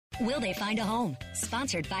Will they find a home?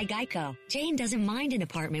 Sponsored by Geico. Jane doesn't mind an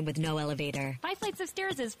apartment with no elevator. 5 flights of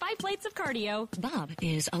stairs is 5 flights of cardio. Bob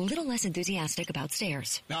is a little less enthusiastic about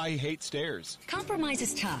stairs. I hate stairs. Compromise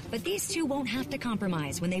is tough, but these two won't have to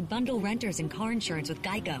compromise when they bundle renters and car insurance with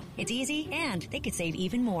Geico. It's easy, and they could save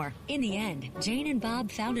even more. In the end, Jane and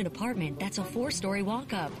Bob found an apartment that's a 4-story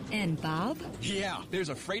walk-up. And Bob? Yeah, there's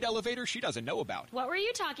a freight elevator she doesn't know about. What were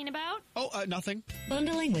you talking about? Oh, nothing.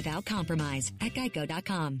 Bundling without compromise at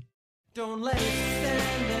Geico.com. Don't let it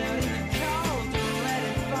stand there in the cold. Don't let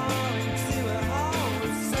it fall into a hole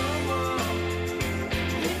with someone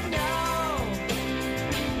you know.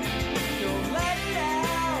 Don't let it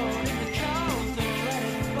out in the cold. Don't let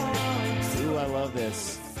it fall into Ooh, I love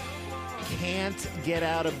this. Can't Get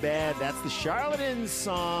Out of Bed. That's the Charlatans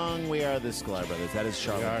song. We are the Sklar Brothers. That is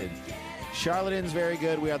Charlatans. Charlatans, very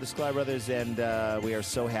good. We are the Sklar Brothers, and we are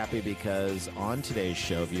so happy because on today's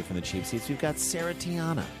show, View from the Cheap Seats, we've got Sarah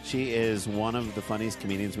Tiana. She is one of the funniest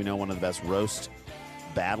comedians we know, one of the best roast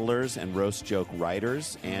battlers and roast joke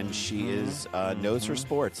writers, and she is knows her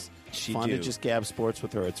sports. Fun to just gab sports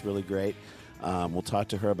with her. It's really great. We'll talk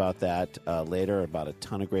to her about that later, about a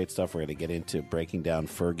ton of great stuff. We're going to get into breaking down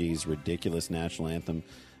Fergie's ridiculous national anthem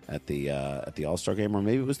at the All-Star game, or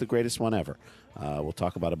maybe it was the greatest one ever. We'll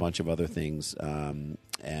talk about a bunch of other things.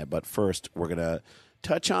 But first, we're going to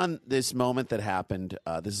touch on this moment that happened.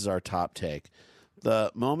 This is our top take.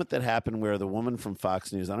 The moment that happened where the woman from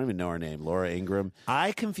Fox News, I don't even know her name, Laura Ingraham.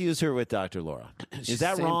 I confuse her with Dr. Laura. Is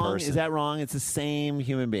that wrong? Person. Is that wrong? It's the same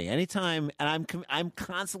human being. Anytime, and I'm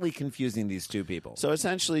constantly confusing these two people. So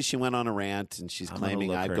essentially, she went on a rant, and she's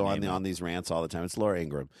claiming I go on these rants all the time. It's Laura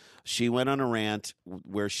Ingraham. She went on a rant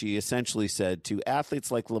where she essentially said to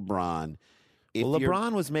athletes like LeBron,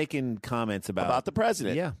 LeBron was making comments about the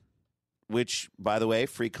president. Yeah. Which, by the way,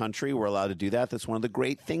 free country, we're allowed to do that. That's one of the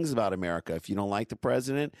great things about America. If you don't like the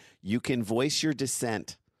president, you can voice your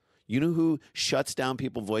dissent. You know who shuts down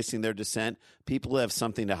people voicing their dissent? People who have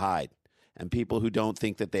something to hide and people who don't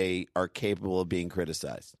think that they are capable of being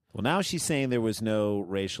criticized. Well, now she's saying there was no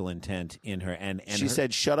racial intent in her. And she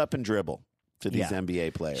said, shut up and dribble to these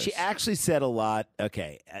NBA players. She actually said a lot.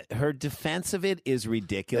 Okay. Her defense of it is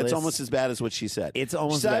ridiculous. It's almost as bad as what she said. It's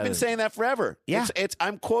almost she said, I've been saying that forever. Yeah.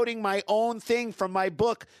 I'm quoting my own thing from my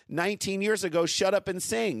book 19 years ago, Shut Up and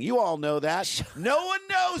Sing. You all know that. No one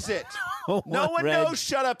knows it. No one knows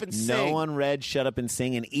Shut Up and Sing. No one read Shut Up and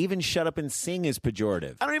Sing, and even Shut Up and Sing is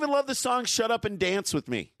pejorative. I don't even love the song Shut Up and Dance with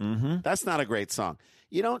Me. Mm-hmm. That's not a great song.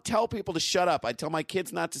 You don't tell people to shut up. I tell my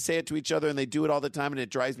kids not to say it to each other, and they do it all the time, and it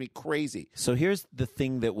drives me crazy. So here's the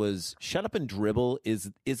thing that was shut up and dribble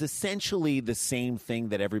is essentially the same thing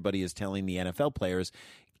that everybody is telling the NFL players.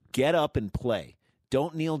 Get up and play.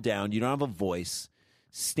 Don't kneel down. You don't have a voice.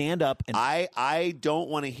 Stand up. And I don't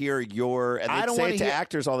want to hear your. And they say it to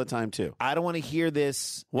actors all the time too. I don't want to hear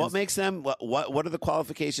this. What makes them? What are the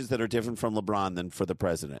qualifications that are different from LeBron than for the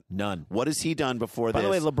president? None. What has he done before this? By the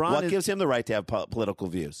way, LeBron. What gives him the right to have political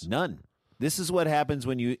views? None. This is what happens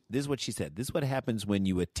when you. This is what she said. This is what happens when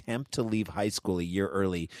you attempt to leave high school a year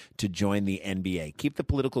early to join the NBA. Keep the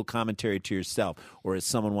political commentary to yourself, or as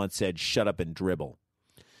someone once said, "Shut up and dribble."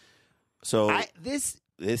 So this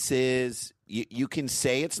is you can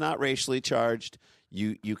say it's not racially charged.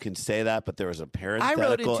 You can say that, but there was a parenthetical. I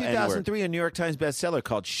wrote in 2003 N-word. a New York Times bestseller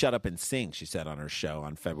called "Shut Up and Sing." She said on her show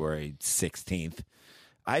on February 16th.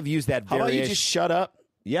 I've used that. How about you just shut up?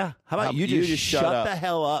 Yeah. How about you just shut up the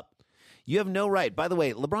hell up? You have no right. By the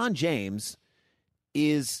way, LeBron James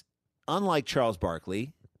is unlike Charles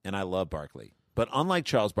Barkley, and I love Barkley, but unlike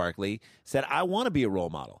Charles Barkley, said I want to be a role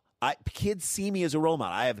model. Kids see me as a role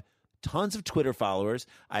model. I have tons of Twitter followers.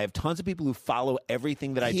 I have tons of people who follow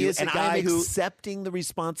everything that I do, and I'm accepting the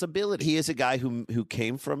responsibility. He is a guy who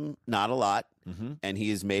came from not a lot, and he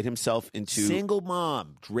has made himself into single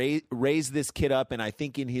mom, raised this kid up, and I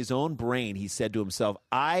think in his own brain he said to himself,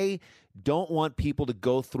 I don't want people to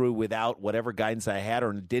go through without whatever guidance I had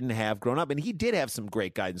or didn't have growing up. And he did have some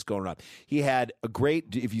great guidance growing up. He had a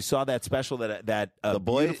great, if you saw that special,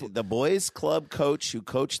 the boys club coach who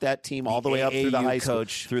coached that team all the way up through the high school,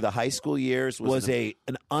 through the high school years was an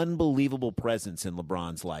unbelievable presence in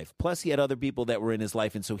LeBron's life. Plus, he had other people that were in his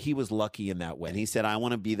life, and so he was lucky in that way. And he said, I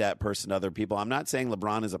want to be that person to other people. I'm not saying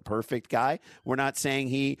LeBron is a perfect guy. We're not saying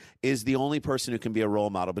he is the only person who can be a role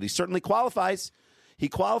model, but he certainly qualifies. He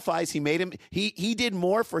qualifies. He made him. He did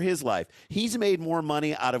more for his life. He's made more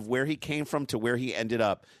money out of where he came from to where he ended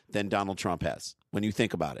up than Donald Trump has, when you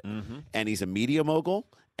think about it. And he's a media mogul,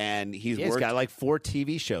 and he's got like 4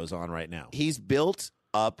 TV shows on right now. He's built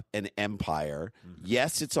up an empire.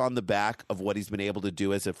 Yes, it's on the back of what he's been able to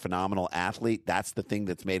do as a phenomenal athlete. That's the thing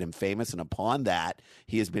that's made him famous. And upon that,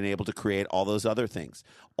 he has been able to create all those other things,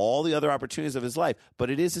 all the other opportunities of his life. But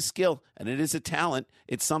it is a skill and it is a talent.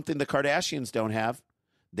 It's something the Kardashians don't have.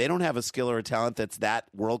 They don't have a skill or a talent that's that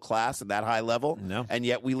world class and that high level. No. And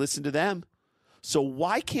yet we listen to them. So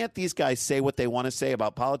why can't these guys say what they want to say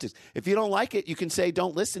about politics? If you don't like it, you can say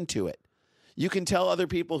don't listen to it. You can tell other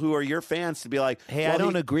people who are your fans to be like, Hey, well, I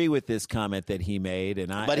don't agree with this comment that he made,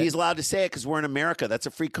 but he's allowed to say it because we're in America. That's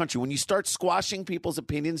a free country. When you start squashing people's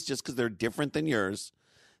opinions just because they're different than yours,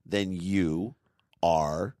 then you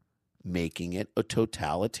are making it a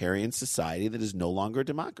totalitarian society that is no longer a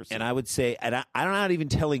democracy. And I would say, and I'm not even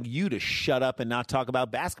telling you to shut up and not talk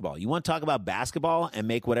about basketball. You want to talk about basketball and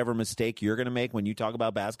make whatever mistake you're going to make when you talk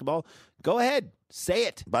about basketball? Go ahead. Say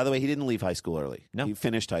it. By the way, he didn't leave high school early. No. He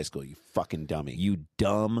finished high school, you fucking dummy. You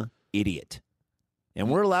dumb idiot. And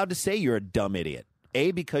we're allowed to say you're a dumb idiot. A,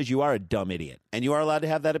 because you are a dumb idiot. And you are allowed to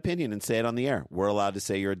have that opinion and say it on the air. We're allowed to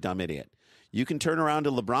say you're a dumb idiot. You can turn around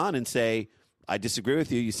to LeBron and say, I disagree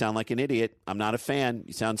with you. You sound like an idiot. I'm not a fan.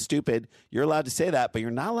 You sound stupid. You're allowed to say that, but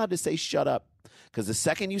you're not allowed to say shut up. Because the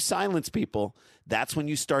second you silence people, that's when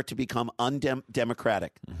you start to become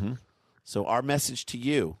undemocratic. Mm-hmm. So our message to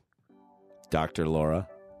you, Dr. Laura.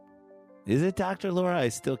 Is it Dr. Laura? I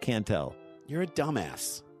still can't tell. you're a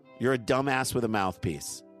dumbass. You're a dumbass with a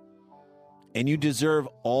mouthpiece. And you deserve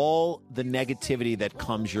all the negativity that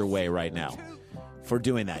comes your way right now for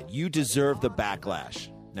doing that. You deserve the backlash.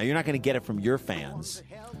 Now, you're not going to get it from your fans.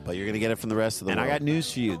 But you're going to get it from the rest of the And world. I got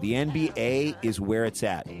news for you. The NBA is where it's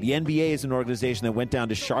at. The NBA is an organization that went down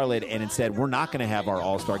to Charlotte and it said, we're not going to have our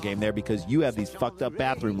All-Star game there because you have these fucked up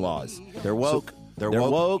bathroom laws. They're woke. They're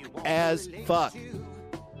woke as fuck.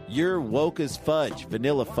 You're woke as fudge,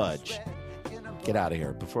 vanilla fudge. Get out of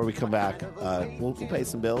here. Before we come back, we'll pay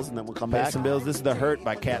some bills and then we'll come Pay back. some bills. This is The Hurt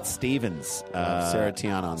by Cat Stevens. Sarah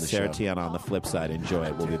Tiana on the Sarah show. Tiana on the flip side. Enjoy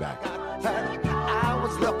it. We'll be back. I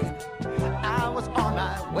was looking, I was on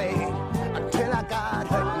my way until I got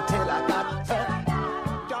hurt, until I got hurt.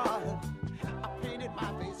 Darling, I painted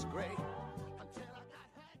my face gray until I got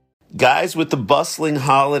hurt. Guys, with the bustling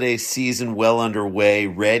holiday season well underway,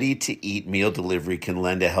 ready-to-eat meal delivery can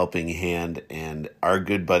lend a helping hand, and our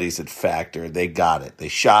good buddies at Factor, they got it. They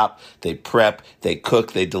shop, they prep, they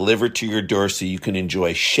cook, they deliver to your door so you can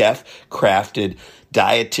enjoy chef-crafted,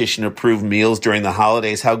 dietitian-approved meals during the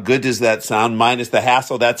holidays. How good does that sound? Minus the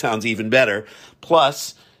hassle, that sounds even better.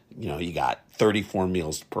 Plus, you got 34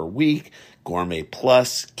 meals per week, Gourmet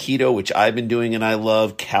Plus, Keto, which I've been doing and I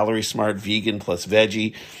love, Calorie Smart Vegan plus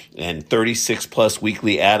Veggie, and 36 plus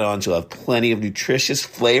weekly add-ons. You'll have plenty of nutritious,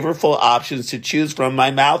 flavorful options to choose from.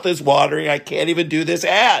 My mouth is watering. I can't even do this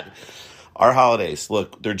ad. Our holidays,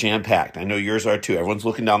 look, they're jam-packed. I know yours are too. Everyone's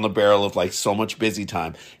looking down the barrel of so much busy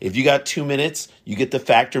time. If you got 2 minutes, you get the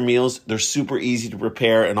Factor meals. They're super easy to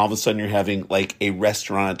prepare, and all of a sudden you're having a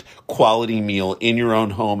restaurant quality meal in your own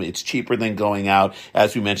home. It's cheaper than going out.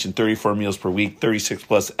 As we mentioned, 34 meals per week, 36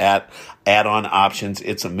 plus add-on options.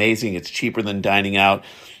 It's amazing. It's cheaper than dining out.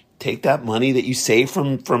 Take that money that you save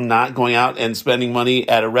from not going out and spending money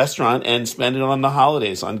at a restaurant and spend it on the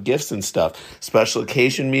holidays, on gifts and stuff. Special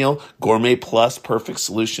occasion meal, Gourmet Plus, perfect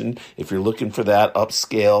solution. If you're looking for that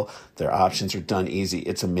upscale, their options are done easy.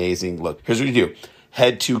 It's amazing. Look, here's what you do.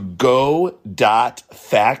 Head to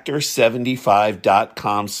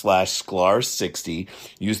go.factor75.com/sklar60.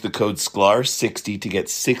 Use the code SKLAR60 to get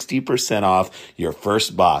 60% off your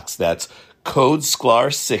first box. That's code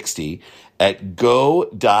SKLAR60 at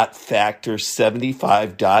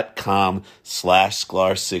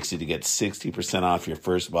go.factor75.com/sklar60 to get 60% off your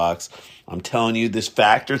first box. I'm telling you, this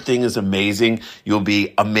Factor thing is amazing. You'll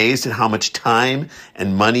be amazed at how much time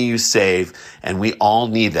and money you save, and we all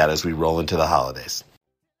need that as we roll into the holidays.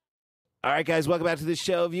 All right, guys, welcome back to the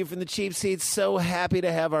show. View from the Cheap Seats. So happy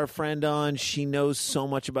to have our friend on. She knows so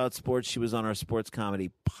much about sports. She was on our sports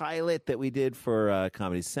comedy pilot that we did for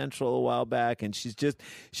Comedy Central a while back, and she's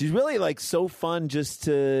really so fun just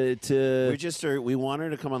to We want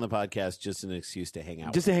her to come on the podcast, just an excuse to hang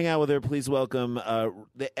out. just to hang out with her. Please welcome, I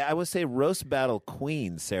would say roast battle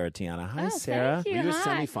queen, Sarah Tiana. Hi, Sarah. Thank you. Were you a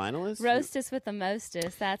Hi. semifinalist? Roastess with the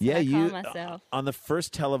mostest. That's Yeah, what I call you myself. on the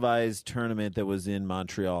first televised tournament that was in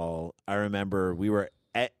Montreal. I remember we were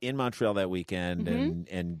in Montreal that weekend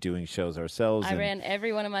and doing shows ourselves. I and ran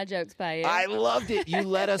every one of my jokes by you. I loved it. You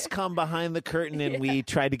let us come behind the curtain and we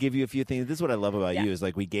tried to give you a few things. This is what I love about you is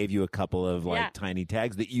we gave you a couple of tiny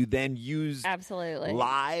tags that you then used Absolutely.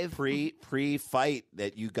 live. Pre-fight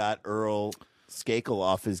that you got Earl Skakel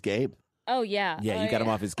off his game. Oh, yeah. Yeah, Oh, you got him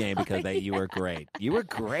off his game because you were great. You were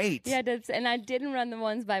great. Yeah, and I didn't run the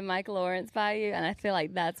ones by Mike Lawrence by you, and I feel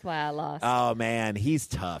like that's why I lost. Oh man, he's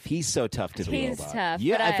tough. He's so tough to deal with. He's tough.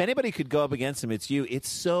 Yeah, but if anybody could go up against him, it's you.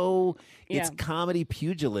 It's Yeah. comedy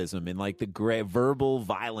pugilism and like the great verbal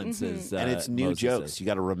violences. And it's new Moses jokes. says. You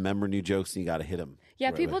got to remember new jokes, and you got to hit them.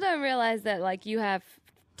 Yeah, people don't realize that like you have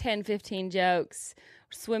 10, 15 jokes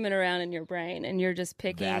swimming around in your brain, and you're just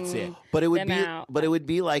picking That's it. But it would them be, out. but it would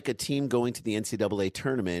be like a team going to the NCAA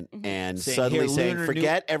tournament and Saying, suddenly "Here, saying, Lunar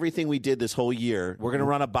 "Forget everything we did this whole year. We're going to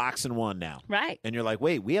run a box and one now." Right. And you're like,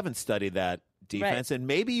 wait, we haven't studied that defense, and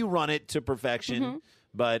maybe you run it to perfection,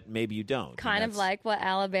 but maybe you don't. Kind of like what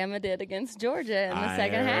Alabama did against Georgia in the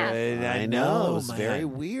second half. I know. It was man. very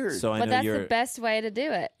weird. So I But know that's you're the best way to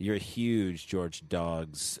do it. you're a huge Georgia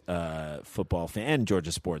Dogs football fan and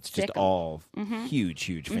Georgia sports, just Stick 'em. all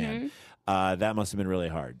huge fan. That must have been really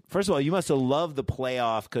hard. First of all, you must have loved the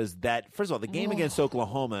playoff because first of all, the game against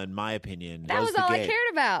Oklahoma, in my opinion, That was the all I game. cared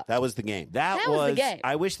about. That was the game. That was the game.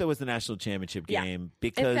 I wish that was the national championship Yeah. game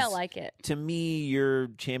because It felt like it. To me, your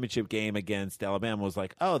championship game against Alabama was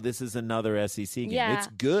like, oh, this is another SEC game. Yeah. It's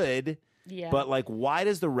good. Yeah. But like, why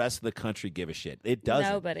does the rest of the country give a shit? It doesn't.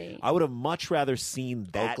 Nobody. I would have much rather seen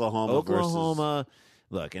that Oklahoma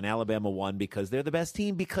Look, and Alabama won because they're the best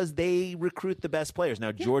team because they recruit the best players.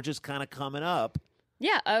 Now Georgia's kind of coming up.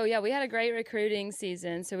 Yeah. Oh, yeah. We had a great recruiting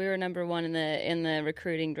season, so we were number one in the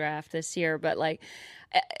recruiting draft this year. But like,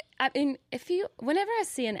 I mean, whenever I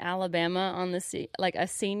see an Alabama on like a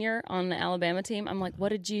senior on the Alabama team, I'm like, what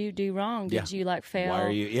did you do wrong? Did you like fail? Why are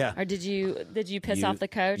you? Yeah. Or did you piss off the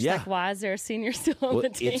coach? Yeah. Like, why is there a senior still on Well, the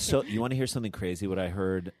team? it's so. You want to hear something crazy? What I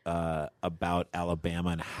heard about Alabama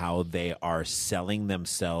and how they are selling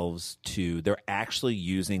themselves to. They're actually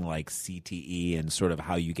using like CTE and sort of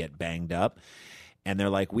how you get banged up. And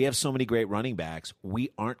they're like, we have so many great running backs.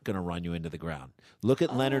 We aren't going to run you into the ground. Look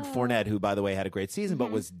at Leonard Fournette, who, by the way, had a great season,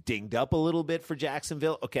 but was dinged up a little bit for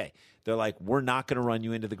Jacksonville. Okay. They're like, we're not going to run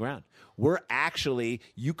you into the ground.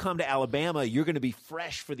 You come to Alabama, you're going to be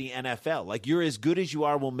fresh for the NFL. Like, you're as good as you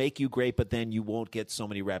are, we'll make you great, but then you won't get so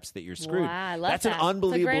many reps that you're screwed. Wow, I love That's that. an It's a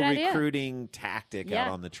unbelievable great idea. recruiting tactic Yeah.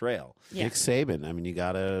 out on the trail. Yeah. Nick Saban. I mean, you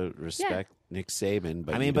got to respect Nick Saban,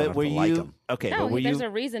 but I mean, you don't but have were to you like him. okay? No, but were there's you a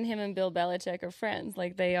reason him and Bill Belichick are friends.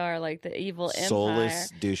 Like, they are like the evil empire.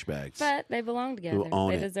 Soulless douchebags. But they belong together. own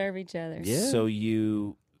They it. deserve each other. Yeah.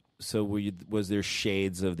 So was there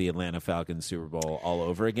shades of the Atlanta Falcons Super Bowl all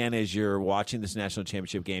over again as you're watching this national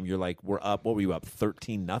championship game? You're like, we're up. What were you up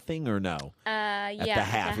 13-0 or no? At Yeah. the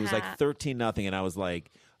half, it was like 13-0, and I was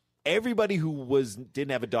like, everybody who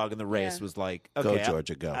didn't have a dog in the race Yeah. was like, Go okay,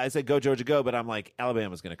 Georgia, go. I said go Georgia, go, but I'm like,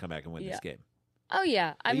 Alabama's going to come back and win this Yeah. game. Oh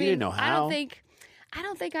yeah, I You mean, didn't know I how. don't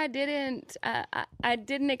think I didn't. I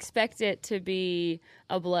didn't expect it to be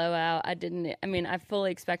a blowout. I mean, I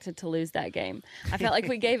fully expected to lose that game. I felt like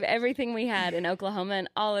we gave everything we had in Oklahoma, and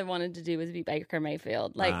all I wanted to do was beat Baker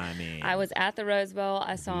Mayfield. Like, I mean- I was at the Rose Bowl.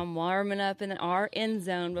 I saw him warming up in our end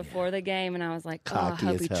zone before the game, and I was like, oh, I Cocky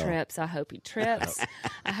hope as he hell. trips. I hope he trips.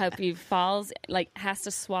 I hope he falls, like, has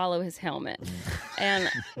to swallow his helmet. And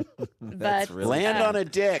but Land on a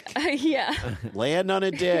dick. yeah. Land on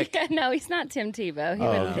a dick. No, he's not Tim Tebow. He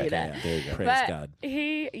wouldn't do that. There you go. Praise But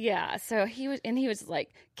God. so he was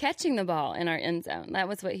like catching the ball in our end zone. That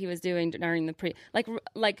was what he was doing during the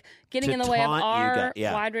like getting To in the way of taunt you our guys.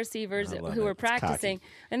 Yeah. wide receivers I love who it. were It's practicing.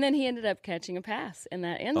 And then he ended up catching a pass in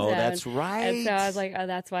that end Oh, zone. that's And right. so I was like, oh,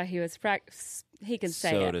 that's why he was he can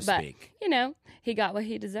say So it. to But speak. he got what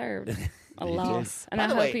he deserved. A loss. And By I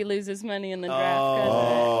the hope way- he loses money in the draft. 'cause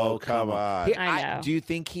Oh, come on. Here, I know. do you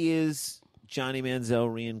think he is Johnny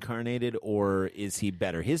Manziel reincarnated, or is he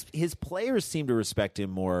better? His players seem to respect him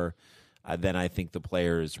more than I think the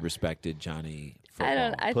players respected Johnny. I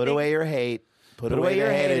don't. I Put think, away your hate. Put away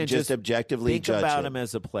your hate and just objectively think judge about it. him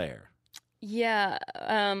as a player. Yeah.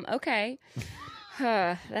 Okay.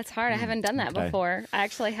 That's hard. I haven't done that Okay. before. I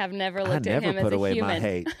actually have never I looked at never him put as a away human. my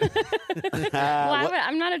hate. Well,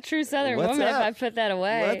 I'm not a true Southern what's woman up? if I put that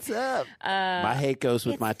away. What's up? my hate goes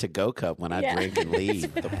with my to-go cup when I Yeah. drink and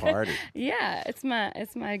leave the party. Yeah, it's my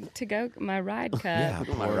to go my ride cup. Yeah,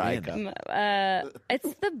 My pour it ride in. cup.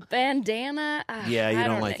 It's the bandana. Yeah, you I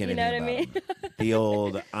don't like know, anything You know what I about mean? him. The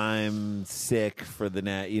old I'm sick for the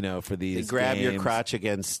for You these grab your games. crotch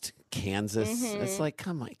against Kansas. Mm-hmm. It's like,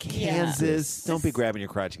 come on, Kansas. Don't be grabbing your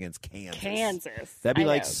crotch against Kansas. Kansas. That'd be I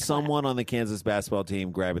like know. someone on the Kansas basketball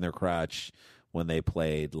team grabbing their crotch when they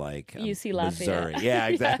played like UC Lafayette. Missouri. Yeah,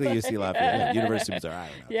 exactly. UC Lafayette. University of Missouri. I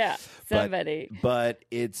don't know. Yeah, somebody. But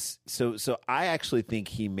it's so I actually think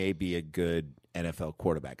he may be a good NFL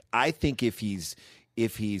quarterback. I think if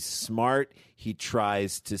if he's smart, he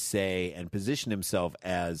tries to say and position himself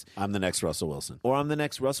as, I'm the next Russell Wilson. or I'm the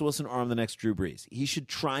next Russell Wilson, or I'm the next Drew Brees. He should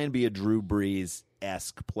try and be a Drew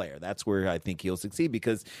Brees-esque player. That's where I think he'll succeed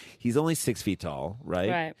because he's only 6 feet tall, right?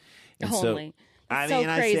 Right. And Only. I It's so mean,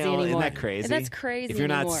 I crazy say, oh, isn't anymore. that crazy? That's crazy If you're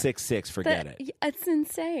not anymore. 6'6", forget it. It's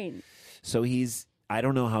insane. So I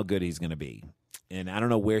don't know how good he's going to be, and I don't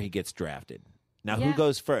know where he gets drafted. Now, who Yeah.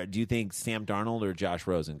 goes first? Do you think Sam Darnold or Josh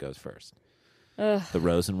Rosen goes first? Ugh. The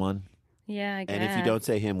Rosen one? Yeah, I guess. And if you don't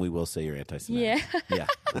say him, we will say you're anti-Semitic. Yeah. Yeah,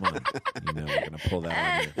 come on. You know we're going to pull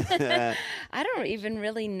that on you. I don't even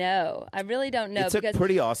really know. I really don't know. It's a because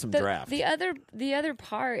pretty awesome the, draft. The other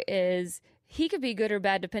part is he could be good or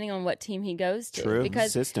bad depending on what team he goes to. True.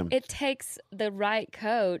 Because System. it takes the right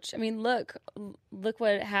coach. I mean, look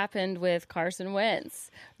what happened with Carson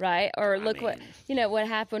Wentz, right? Or what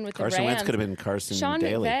happened with Carson the Rams. Wentz could have been Carson Sean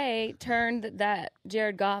Daly. McVay turned that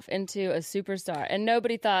Jared Goff into a superstar, and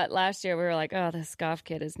nobody thought last year we were like, "Oh, this Goff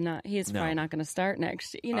kid is not. He's probably not going to start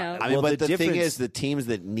next." You know, I mean, Well, but the the thing difference- is, the teams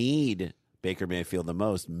that need Baker Mayfield the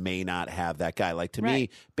most may not have that guy. Like, to me,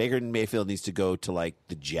 Right. Baker Mayfield needs to go to, like,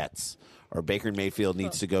 the Jets. Or Baker Mayfield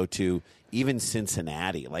needs to go to even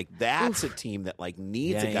Cincinnati. Like, that's a team that, like,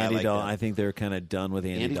 needs yeah, a guy Andy like Dalton. that. I think they're kind of done with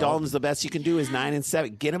Andy Andy Dalton. Dalton's the best you can do is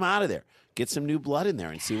 9-7. Get him out of there. Get some new blood in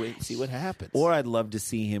there and see what happens. Or I'd love to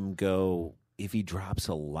see him go, if he drops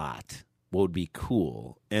a lot, what would be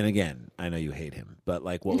cool? And again, I know you hate him, but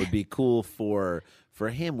like what would be cool for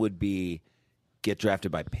him would be get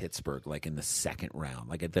drafted by Pittsburgh, like in the second round,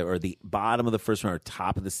 like at the bottom of the first round or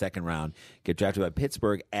top of the second round, get drafted by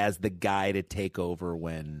Pittsburgh as the guy to take over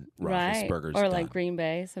when right? Roethlisberger's Or done. like Green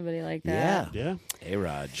Bay, somebody like Yeah. that. yeah.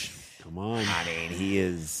 A-Raj. Come on. I mean, he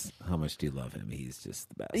is, how much do you love him? He's just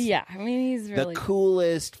the best. Yeah, I mean he's really The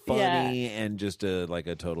coolest, funny, and just a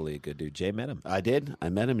totally good dude. Jay met him. I did. I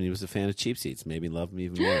met him, and he was a fan of Cheap Seats. Made me love him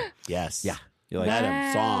even more. Yes. Yeah. You're like, Met him,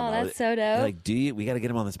 Wow, saw him. that's so You're dope. like, we got to get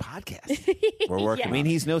him on this podcast. We're working. Yeah. I mean,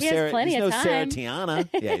 he's no He has Sarah. plenty He's no of Sarah time. Tiana.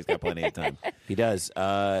 Yeah, he's got plenty of time. He does.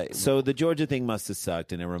 So the Georgia thing must have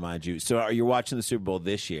sucked, and it reminds you. So are you watching the Super Bowl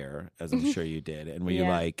this year, as I'm sure you did, and were you Yeah.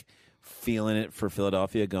 like feeling it for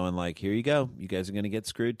Philadelphia, going like, here you go, you guys are going to get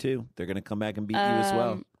screwed too. They're going to come back and beat you as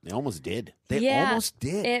well. They almost did. They yeah, almost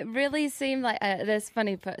did. It really seemed like this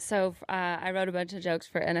funny. So I wrote a bunch of jokes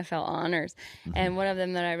for NFL Honors, and one of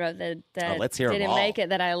them that I wrote that Oh, let's hear 'em didn't all. make it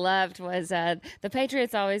that I loved was the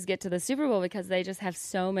Patriots always get to the Super Bowl because they just have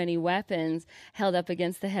so many weapons held up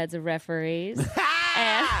against the heads of referees.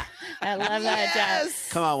 And I love that joke.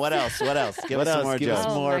 Come on, what else? What else? Give What us some else? more Give jokes. us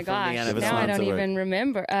Oh more my from gosh! the NFL. Now I don't So we're- even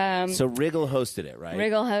remember. So Wriggle hosted it, right?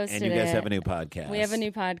 Wriggle and you hosted guys it. have a new podcast. We have a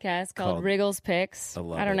new podcast called Called- Wriggle's Picks. I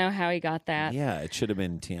love I don't it. know how he got that. Yeah, it should have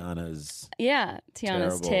been Tiana's. Yeah,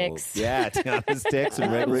 Tiana's terrible- ticks. Yeah, Tiana's ticks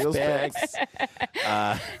and Wriggle's picks.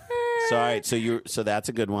 So, all right. So that's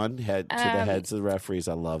a good one. Head to the heads of the referees.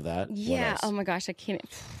 I love that. What Yeah. else? Oh my gosh, I can't.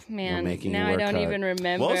 We're Man, making now you I work don't hard. even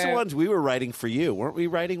remember. What was the ones we were writing for you? Weren't we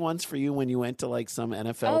writing ones for you when you went to like some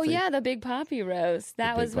NFL? Oh thing? yeah, the Big Poppy roast.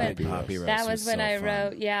 That Big was when. Poppy roast. That was when so I fun.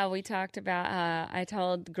 wrote. Yeah, we talked about. I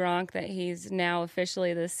told Gronk that he's now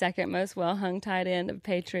officially the second most well hung tight end of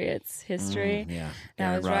Patriots history. Yeah, That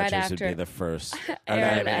Aaron was right Rodgers after. would be the first.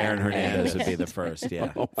 Aaron- Hernandez would be the first.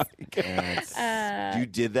 Yeah. Oh my god! You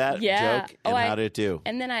did that yeah. joke, and how did it do?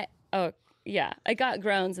 And then I got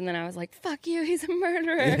groans, and then I was like, "Fuck you, he's a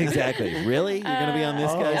murderer." Exactly. Really? You're going to be on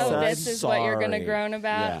this guy's Oh, side? this is what you're going to Sorry. groan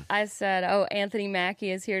about? Yeah. I said, Anthony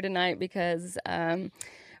Mackie is here tonight because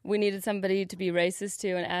we needed somebody to be racist to,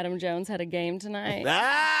 and Adam Jones had a game tonight.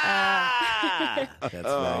 That's very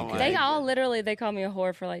good. They all they called me a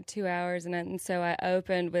whore for like 2 hours, and so I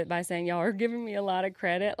opened by saying, y'all are giving me a lot of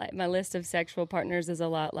credit. Like my list of sexual partners is a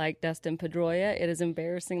lot like Dustin Pedroia. It is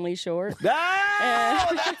embarrassingly short.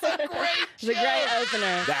 That's a great It's a great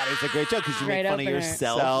opener. That is a great joke because you Great make fun opener. of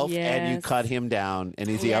yourself. Self, and you Yes. cut him down. And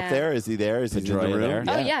is he up Yeah. there? Is he there? Is he in the Pedroia room? there?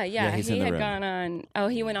 Oh Yeah. yeah. Yeah, he's he in the had room. gone on. Oh,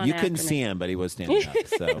 he went on. You after couldn't me. see him, but he was standing up.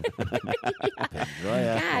 So,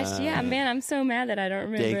 Pedroia. Gosh, yeah, man, I'm so mad that I don't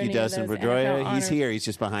remember. Thank any you, Dustin of those Pedroia. NFL He's honors. here. He's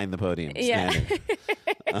just behind the podium. Yeah. standing.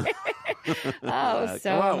 Oh, so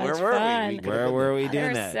Come on, much where were we? fun. Where were we There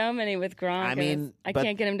doing are that? so many with Gronk. I mean, I but-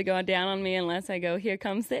 can't get him to go down on me unless I go, "Here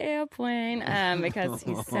comes the airplane," because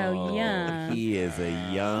he's so young. He is a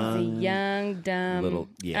He's young, a young, dumb. little-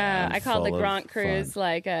 yeah, I call the full of Gronk cruise fun.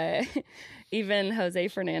 like even Jose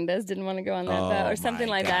Fernandez didn't want to go on that boat or something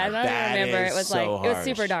my like God. that. I don't remember. It was so like it was harsh.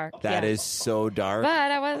 super dark. That yeah. is so dark.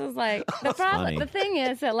 But I was like, the problem. funny. The thing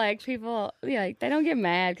is that like people, like they don't get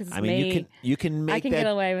mad because it's I mean, me. you can make I can that,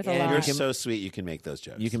 get away with a and lot. you You're can- so sweet. You can make those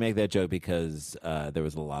jokes. You can make that joke because there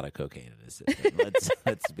was a lot of cocaine in his system.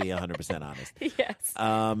 Let's be 100% honest. Yes.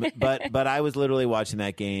 But I was literally watching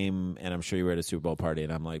that game, and I'm sure you were at a Super Bowl party,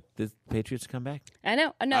 and I'm like, the Patriots come back. I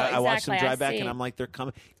know. No, I exactly. watched them drive back, see. and I'm like, they're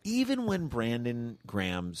coming. Even when Brandon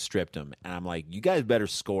Graham stripped him, and I'm like, you guys better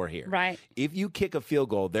score here. Right. If you kick a field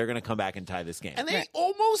goal, they're going to come back and tie this game. And they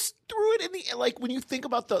almost threw it in the like when you think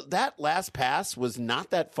about that last pass was not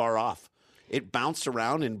that far off. It bounced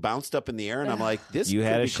around and bounced up in the air, and I'm like, this. You could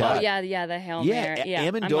had a be shot. caught. Oh yeah, the Hail Yeah, Mary. Yeah,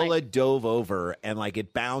 I'm Amendola like, dove over and like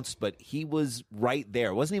it bounced, but he was right there.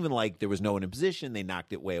 It wasn't even like there was no one in position. They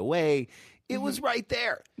knocked it way away. It was right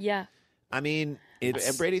there. yeah. I mean, it's.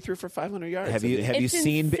 And Brady threw for 500 yards. Have you It's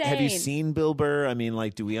seen insane. Bill Burr? I mean,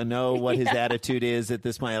 like, do we know what his attitude is at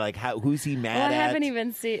this point? Like, who's he mad Well, I at? haven't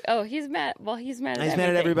even seen. Oh, he's mad. Well, he's mad. At He's mad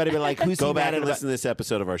at everything. everybody, but like, who's Go he back mad and at? listen to this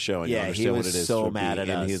episode of our show, and you'll Yeah, he understand was what it is. so for mad being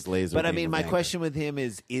at in us. his laser But I beam mean, of my anger. question with him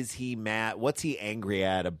is he mad? What's he angry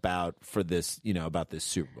at about for this? About this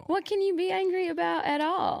Super Bowl? What can you be angry about at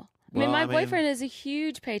all? Well, my I mean- boyfriend is a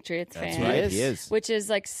huge Patriots That's fan. right, he is. Which is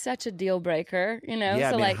like such a deal breaker, Yeah, I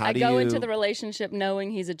so mean, like how I do go you- into the relationship knowing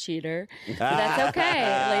he's a cheater. But that's okay.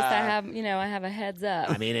 At least I have a heads up.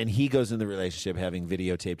 I mean, and he goes in the relationship having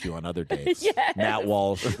videotaped you on other dates. Matt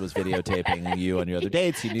Walsh was videotaping you on your other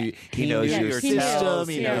dates. He knows knew your your system. tells,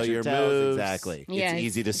 He yeah. knows your tells. moves. Exactly. Yeah, It's he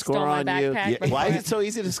easy to stole score my on you. backpack before. Why is it so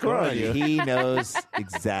easy to score on you? He knows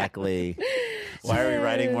exactly. Why are we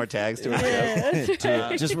writing more tags to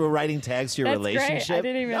it? Just we're writing tags to your That's great. relationship. I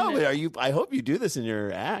didn't even. No, but are you? I hope you do this in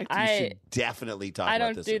your act. You I- should definitely talk I about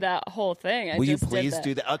don't this. do that whole thing. I Will you just please did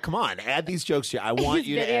do that? Come on, add these jokes here. I want He's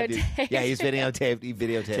you to add these. videotaped. Yeah, he's videotaped. He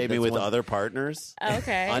videotaped. Take me That's with one- other partners.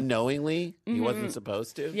 Okay. Unknowingly, he wasn't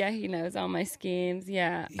supposed to. Yeah, he knows all my schemes.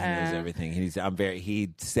 Yeah. He knows everything. He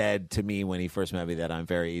said to me when he first met me that I'm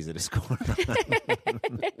very easy to score.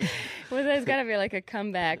 Well, there's got to be like a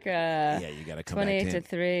comeback. Yeah, you got to come back 28 to to him.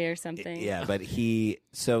 3 or something. Yeah, but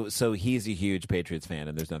so he's a huge Patriots fan,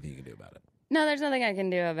 and there's nothing you can do about it. No, there's nothing I can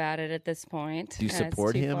do about it at this point. Do you It's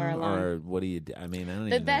support too him, far along. or what do you do? I mean, I don't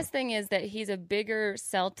The even best thing is that he's a bigger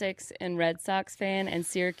Celtics and Red Sox fan and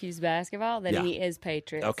Syracuse basketball than Yeah. he is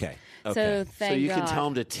Patriots. Okay. So So thank you God. can tell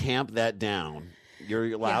him to tamp that down.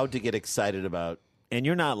 You're allowed to get excited about. know. And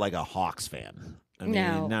you're not like a Hawks fan. I mean,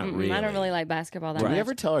 No, not mm-mm, really. I don't really like basketball that Did much. we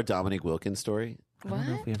ever tell our Dominique Wilkins story? What?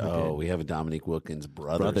 We ever Oh, did. we have a Dominique Wilkins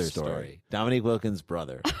brother story. Dominique Wilkins'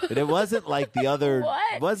 brother. But it wasn't like the other. What?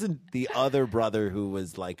 It wasn't the other brother who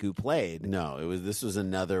was like who played. No, it was. This was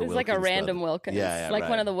another. It's like a Wilkins random brother. Wilkins. Yeah, like right.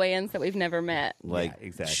 one of the Wayans that we've never met. like Yeah,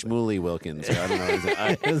 exactly. Shmuley Wilkins. Or I don't know. Is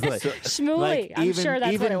it- It was like, Shmuley. like I'm even, sure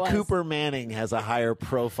that's even what it was. Cooper Manning has a higher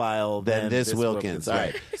profile than this Wilkins. All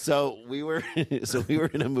right. right. So we were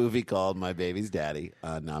in a movie called My Baby's Daddy,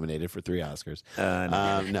 nominated for 3 Oscars.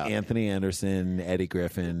 No. Anthony Anderson, Eddie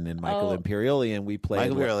Griffin, and Michael Oh. Imperioli, and we played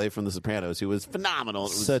Michael Imperioli from The Sopranos, who was phenomenal. It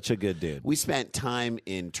was, such a good dude. we spent time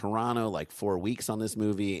in Toronto, like 4 weeks on this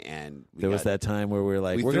movie, and There was that time where we were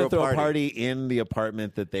like, we we're threw going to a throw a party. party in the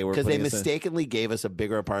apartment that they were because they putting us in. mistakenly gave us a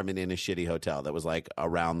bigger apartment in a shitty hotel that was like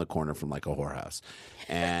around the corner from like a whorehouse.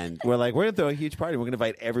 And We're like, we're going to throw a huge party. We're going to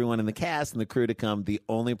invite everyone in the cast and the crew to come. The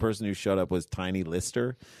only person who showed up was Tiny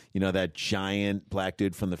Lister. You know, that giant black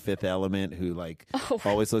dude from The Fifth Element who, like,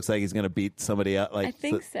 always looks like he's going to beat somebody up. Like, I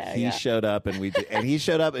think so, He yeah. showed up and he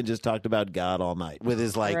showed up and just talked about God all night. with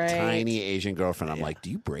his like Right. tiny Asian girlfriend, I'm like, do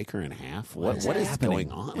you break her in half? What is happening?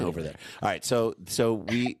 going on over there? All right, so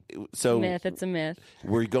Myth. It's a myth.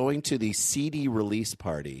 we're going to the CD release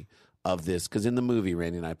party of this because in the movie,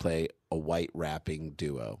 Randy and I play a white rapping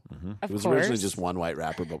duo. Of It was originally course. just one white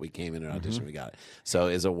rapper, but we came in an audition, we got it. So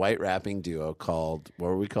it's a white rapping duo called, what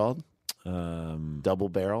were we called? Double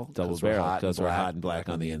Barrel. Double 'Cause we're barrel hot and because we're black, hot and black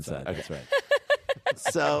on the inside. Okay. That's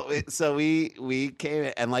right. so we came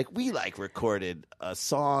in and like we like recorded a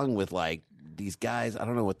song with like these guys. I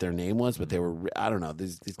don't know what their name was, but they were I don't know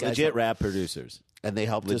these guys Legit rap producers. and they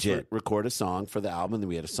helped us Legit. record a song for the album. Then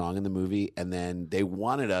we had a song in the movie, and then they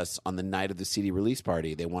wanted us on the night of the CD release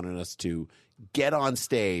party. They wanted us to get on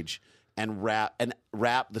stage and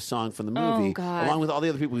rap the song from the movie, God. along with all the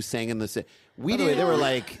other people who sang in the. We By the way, didn't. there were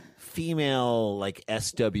like female, like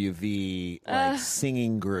SWV, like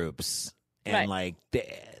singing groups, and Right. like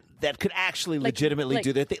that could actually legitimately like-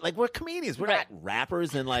 do their thing. Like we're comedians, we're Right. not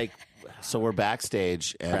rappers, and like So we're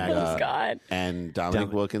backstage, and Oh, God. and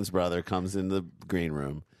Dominic Wilkins' brother comes in the green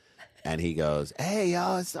room, And he goes, "Hey,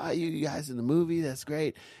 y'all, I saw you guys in the movie. That's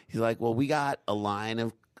great." He's like, "Well, we got a line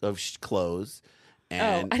of clothes."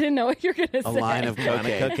 And I didn't know what you were going to a say. line of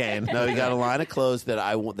cocaine. No, you got a line of clothes that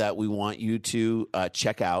that we want you to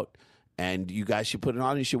check out, and you guys should put it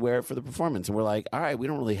on. You should wear it for the performance. And we're like, all right, we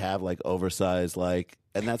don't really have like oversized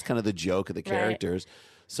and that's kind of the joke of the characters.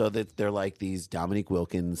 So that they're like these Dominique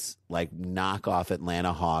Wilkins like knockoff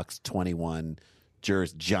Atlanta Hawks 21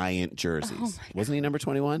 giant jerseys. Wasn't he number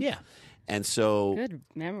 21? Yeah. And so Good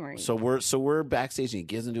memory. So we're backstage and he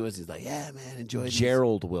gives them to us. He's like, "Yeah, man, enjoy these."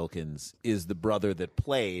 Gerald Wilkins is the brother that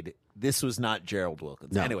played. This was not Gerald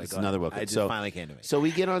Wilkins. No, anyway, it's go another ahead. Wilkins. It just finally came to me. So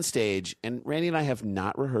we get on stage, and Randy and I have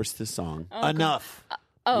not rehearsed this song. Enough.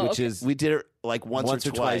 Which is we did it like once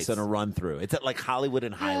or twice on a run through. It's at like Hollywood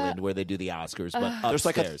and Highland where they do the Oscars, but There's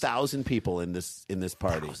like upstairs. 1,000 people in this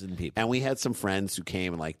party. 1,000 people. And we had some friends who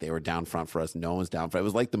came and like they were down front for us. No one's down front. It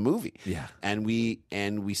was like the movie. Yeah. And we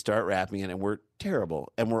start rapping it, and we're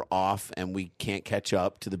terrible, and we're off, and we can't catch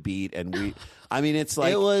up to the beat, and it's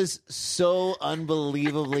like it was so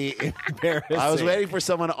unbelievably embarrassing. I was waiting for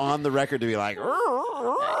someone on the record to be like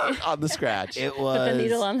on the scratch. It was Put the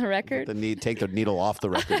needle on the record. Take the needle off the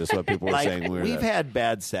record is what people were like saying. when we were we've there. had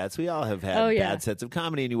bad sets. We all have had Oh, yeah. bad sets of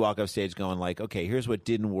comedy, and you walk off stage going like, "Okay, here's what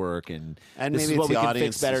didn't work, and And this maybe is what it's we the can fix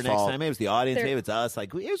audience's better next fault." time." Maybe it's the audience, There- maybe it's us.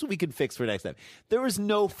 Like, here's what we can fix for next time. There was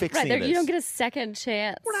no fixing Right there, this. you don't get a second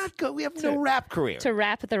chance We're not good. We have no rap career. to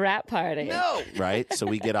rap at the rap party. No. Right? So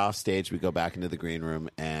we get off stage, we go back into the green room,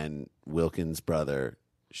 and Wilkins' brother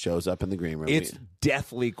shows up in the green room. It's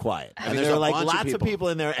deathly quiet. And I mean, there's there are a like bunch of lots of people. people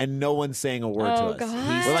in there, and no one's saying a word to Oh, us.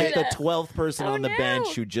 God. We're like the 12th person Oh, on the no.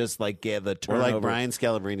 bench who just like gave the We're turnover. like Brian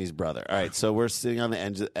Scalabrini's brother. All right, so we're sitting on the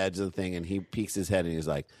edge of the thing, and he peeks his head, and he's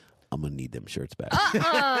like, "I'm going to need them shirts back."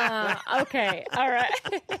 Okay, all right.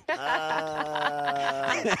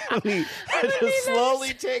 We had to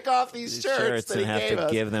slowly take off these shirts that he and have gave to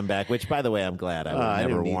us. give them back. Which, by the way, I'm glad I would I never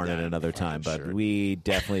didn't need worn it that another time. But shirt. we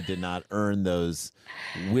definitely did not earn those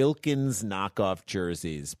Wilkins knockoff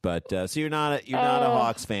jerseys. But so you're not a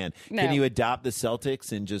Hawks fan. no. Can you adopt the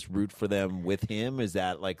Celtics and just root for them with him? Is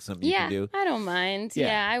that like something you Yeah, can do? I don't mind. Yeah.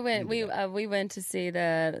 Yeah, I went. We went to see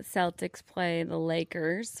the Celtics play the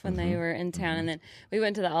Lakers when they were in town, and then we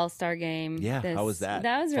went to the All-Star game. Yeah, how was that?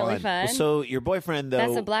 That was really fun. So your boyfriend, though,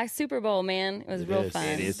 That's a black Super Bowl, man. It was real is. fun.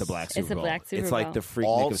 it is the black Super It's a Bowl. black Super It's Bowl. like the freaknik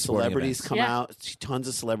All of sporting celebrities events. come Yeah. out. Tons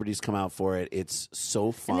of celebrities come out for it. It's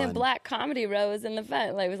so fun. And then Black Comedy Row was in the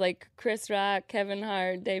front. Like, it was like Chris Rock, Kevin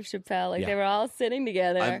Hart, Dave Chappelle. Like, Yeah. they were all sitting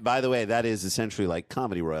together. By the way, that is essentially like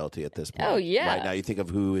comedy royalty at this point. Oh, yeah. Right now, you think of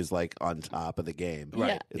who is like on top of the game.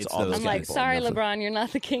 Right. It's, It's all those those I'm like, people. sorry, Enough of- LeBron, you're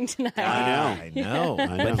not the king tonight. I know. I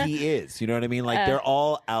know. But he is. You know what I mean? Like they're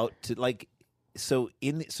all out to like. So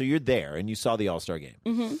you're there and you saw the All-Star game.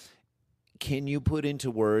 Mm-hmm. Can you put into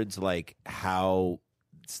words like how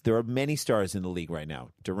there are many stars in the league right now?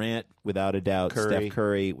 Durant, without a doubt. Curry. Steph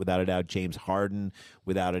Curry, without a doubt. James Harden,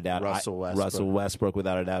 without a doubt. Russell Westbrook,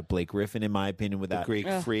 without a doubt. Blake Griffin, in my opinion, The without Greek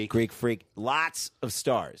freak. Greek freak. Lots of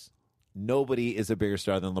stars. Nobody is a bigger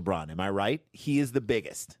star than LeBron. Am I right? He is the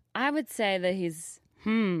biggest. I would say that he's.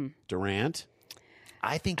 Durant.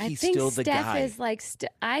 I think I he's think still the Steph guy. is like.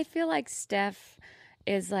 I feel like Steph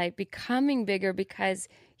is like becoming bigger because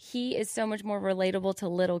he is so much more relatable to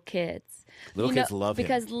little kids. Little kids love him.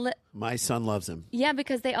 because My son loves him. yeah,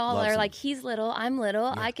 because they all Loves are him. like, he's little, I'm little.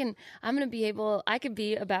 I'm gonna be able. I could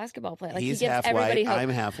be a basketball player. Like, He's he gives half everybody white. hope. I'm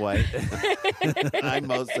half white. I'm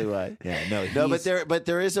mostly white. Yeah, no, No, he's- but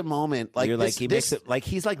there is a moment like you're this, like he this, makes it like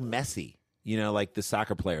he's like Messi, you know, like the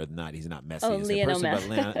soccer player. He's not Messi. Oh, as a Lionel person, but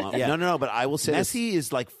Messi. Lionel- yeah. No, but I will say this. Messi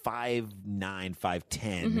is like 5'9", 5'10".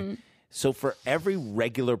 Mm-hmm. So for every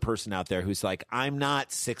regular person out there who's like, I'm not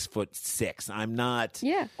 6'6", I'm not.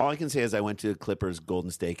 Yeah. All I can say is I went to the Clippers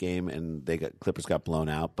Golden State game and Clippers got blown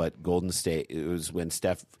out. But Golden State, it was when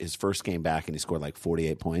Steph his first game back and he scored like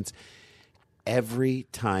 48 points. Every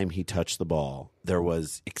time he touched the ball, there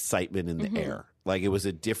was excitement in the Mm-hmm. air. Like it was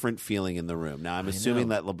a different feeling in the room. Now I'm assuming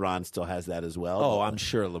that LeBron still has that as well. Oh, I'm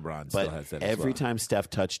sure LeBron but still has that. every as well. time Steph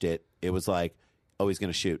touched it, it was like, oh, he's going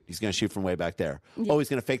to shoot. He's going to shoot from way back there. Oh, he's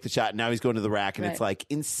going to fake the shot. Now he's going to the rack, and it's Right. like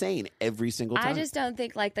insane every single time. I just don't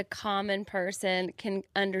think like the common person can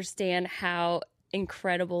understand how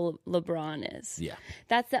incredible LeBron is. Yeah.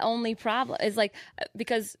 That's the only problem. Is like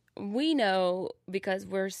because we know, because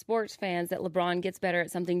we're sports fans, that LeBron gets better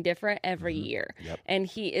at something different every year. And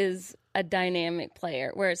he is a dynamic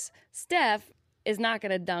player. Whereas Steph is not going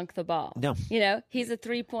to dunk the ball. No. You know, he's a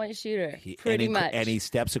 3-point shooter, He- pretty and he, much. and he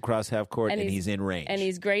steps across half court and he's in range. And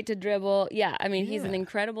he's great to dribble. Yeah, I mean, he's an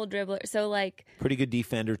incredible dribbler. So, like, pretty good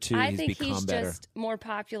defender too. I he's think become he's better. just more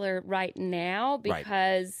popular right now Right.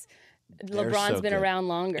 because LeBron's so been good. around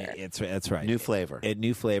longer. That's right. New flavor.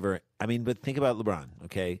 New flavor. I mean, but think about LeBron,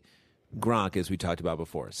 okay? Gronk, as we talked about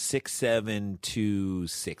before, 6'7",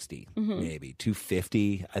 260, maybe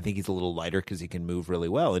 250. I think he's a little lighter because he can move really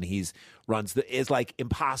well, and is like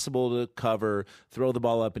impossible to cover. Throw the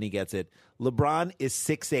ball up and he gets it. LeBron is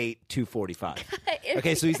 6'8", 245.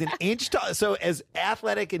 Okay, so he's an inch tall. So as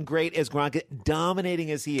athletic and great as Gronk,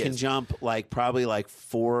 dominating as he Can is, jump probably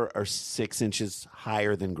 4 or 6 inches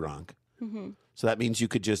higher than Gronk. So that means you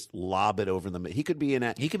could just lob it over them. He could be an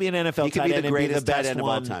NFL. he could be an NFL He could tight be the end and greatest the tight best end of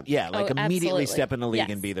all one. time. Yeah, like Oh, immediately absolutely. step in the league Yes.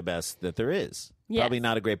 and be the best that there is. Yes. Probably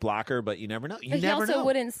not a great blocker, but you never know. You But he never also know.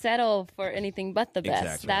 wouldn't settle for anything but the best.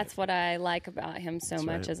 Exactly That's what I like about him so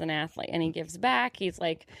much as an athlete. And he gives back. He's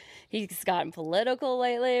gotten political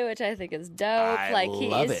lately, which I think is dope. I He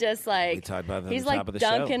love is it. just We talked about that at he's the top of the show.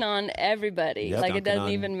 dunking on everybody. Yeah, it dunking doesn't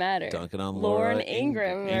on- even matter. dunking on Lauren Laura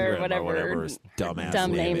Ingram, Ingram or whatever his dumbass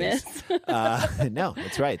dumb name is. No,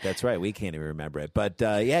 that's right. That's right. We can't even remember it. But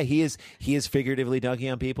yeah, he is figuratively dunking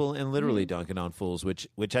on people and literally dunking on fools, which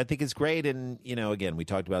I think is great. And again, we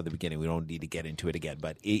talked about at the beginning. We don't need to get into it again,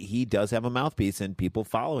 but he does have a mouthpiece and people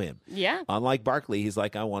follow him. Yeah. Unlike Barkley, he's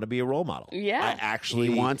like, I want to be a role model. Yeah. I actually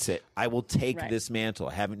He wants it. I will take Right. this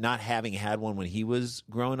mantle. Not having had one when he was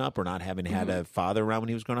growing up, or not having had a father around when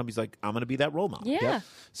he was growing up, he's like, I'm going to be that role model. Yeah. Yep.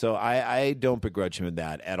 So I don't begrudge him in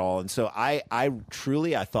that at all. And so I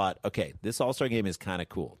truly thought, okay, this All-Star game is kind of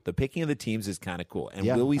cool. The picking of the teams is kind of cool. And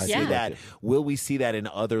Yeah, will we I see see that? that. Will we see that in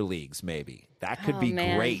other leagues? Maybe that could Oh, be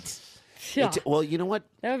man. great. Yeah. Well, you know what?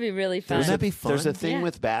 That would be really fun. Wouldn't that be fun? There's a thing Yeah.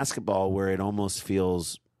 with basketball where it almost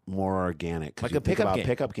feels more organic. 'Cause Like you a think pickup about game.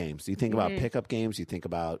 pickup games. You think about pickup games. You think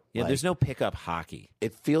about Yeah, like, there's no pickup hockey.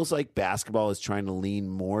 It feels like basketball is trying to lean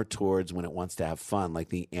more towards when it wants to have fun, like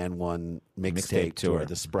the and one Mixtape mixtape tour. tour,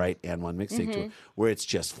 the Sprite and one mixtape tour, where it's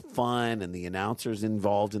just fun and the announcers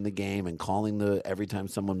involved in the game and calling every time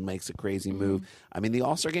someone makes a crazy move. I mean, the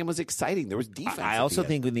All-Star game was exciting. There was defense. I at also the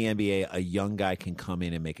end. think in the NBA, a young guy can come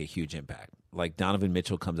in and make a huge impact. Like Donovan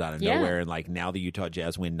Mitchell comes out of Yeah. nowhere, and like now the Utah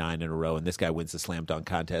Jazz win 9 in a row, and this guy wins the slam dunk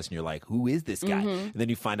contest, and you're like, who is this guy? And then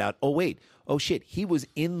you find out, oh wait, oh shit, he was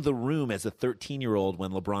in the room as a 13-year-old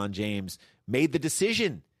when LeBron James made the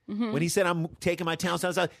decision. When he said, I'm taking my talents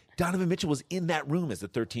outside, Donovan Mitchell was in that room as a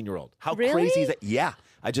 13-year-old. How Really? crazy is that? Yeah,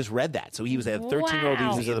 I just read that. So he was a 13-year-old. He Wow.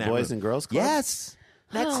 was These are in the that Boys room. and Girls Club? Yes.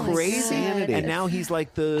 That's Oh my crazy. God. And now he's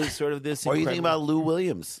like the sort of this. Or you think incredible- about Lou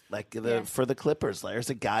Williams, for the Clippers. There's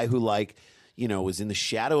a guy who was in the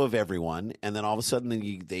shadow of everyone, and then all of a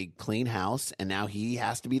sudden they clean house, and now he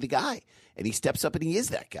has to be the guy, and he steps up and he is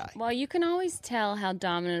that guy. Well, you can always tell how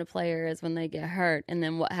dominant a player is when they get hurt, and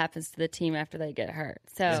then what happens to the team after they get hurt.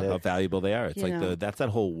 So, how valuable they are. It's You like know. that's that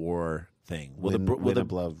whole war thing. Win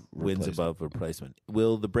above wins replacement. above replacement.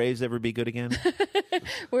 Will the Braves ever be good again?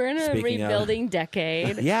 we're in a Speaking of- rebuilding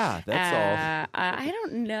decade. Yeah, that's all. I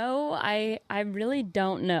don't know. I really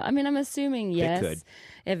don't know. I mean, I'm assuming yes, could.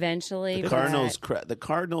 eventually. The but- the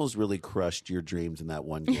Cardinals really crushed your dreams in that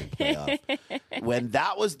one game playoff. When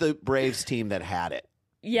that was the Braves team that had it.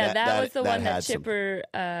 Yeah, that was the one that had some- Chipper.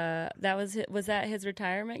 Was that his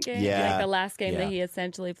retirement game? Yeah. Like the last game Yeah. that he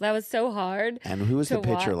essentially. That was so hard. And who was the to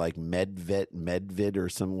pitcher? watch. Like Medvid or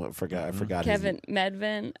some I forgot his Kevin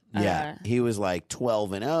Medvin. Yeah, he was like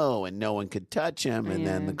 12-0, and no one could touch him. And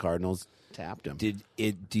then Yeah. the Cardinals tapped him.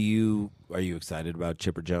 Are you excited about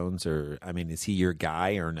Chipper Jones, or I mean, is he your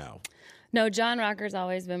guy or no? No, John Rocker's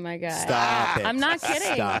always been my guy. Stop it. I'm not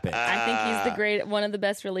kidding. Stop it. I think he's one of the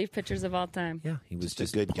best relief pitchers of all time. Yeah, he was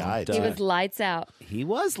Just a good guy, pumped He too. up. was lights out. He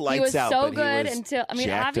was He lights was out. so but good he was until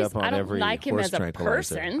jacked obviously up on I don't every like him horse as a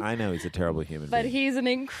tranquilizer. person. I know he's a terrible human But being. he's an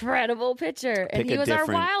incredible pitcher, and Pick he a was our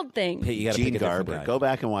different- wild thing. Hey, you gotta Gene pick a different Garber. guy. Go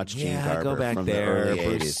back and watch Gene Garber. go back from there. the early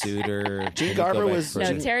Bruce 80s. Suter. Gene Go Garber back was-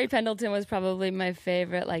 further. No, Terry Pendleton was probably my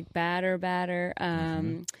favorite, like batter.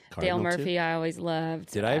 Dale Cardinal, too? Murphy, I always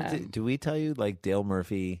loved. Do we tell you like Dale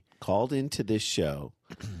Murphy? Called into this show.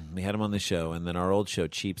 We had him on the show, and then our old show,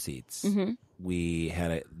 Cheap Seats. Mm-hmm. We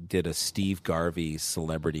did a Steve Garvey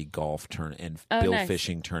celebrity golf and bill nice.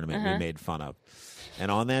 fishing tournament. We made fun of.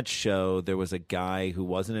 And on that show, there was a guy who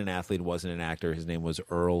wasn't an athlete, wasn't an actor. His name was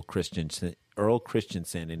Earl Christensen.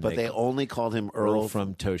 And But they only called him Earl Earl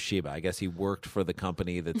from Toshiba. I guess he worked for the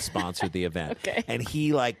company that sponsored the event. Okay. And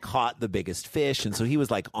he like caught the biggest fish, and so he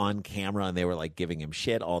was like on camera, and they were like giving him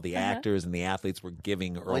shit. All the actors and the athletes were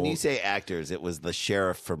giving Earl. When you say actors, it was the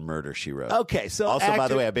sheriff from Murder, She Wrote. Okay, so also, by actor-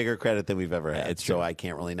 the way, a bigger credit than we've ever had. It's so true. I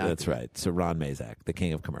can't really not. That's right. So Ron Mazak, the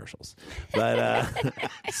king of commercials. But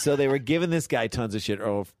so they were giving this guy tons of shit,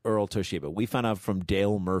 Earl Toshiba. We found out from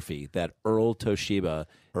Dale Murphy that Earl Toshiba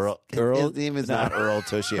His name is not Earl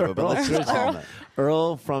Toshiba, but let's just call him that.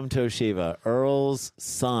 Earl from Toshiba. Earl's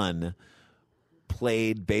son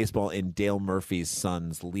played baseball in Dale Murphy's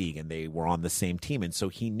son's league, and they were on the same team, and so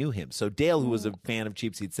he knew him. So Dale, who was a fan of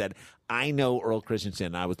Cheap Seats, said, I know Earl Christensen.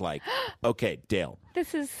 And I was like, okay, Dale.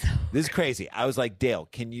 This is crazy. I was like, Dale,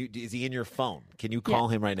 is he in your phone? Can you call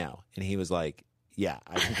him right now? And he was like, yeah,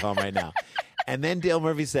 I can call him right now. And then Dale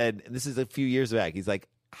Murphy said, and this is a few years back, he's like,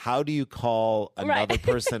 how do you call another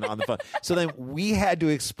person on the phone? So then we had to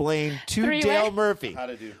explain to Three-way? Dale Murphy, How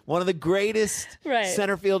to do. one of the greatest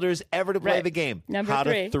center fielders ever to play Right. the game, Number how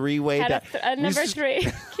three. to three-way Had that. number 3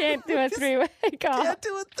 can't do a 3-way call. Can't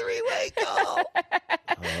do a three-way call.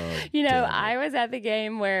 You know, damn it. I was at the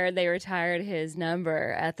game where they retired his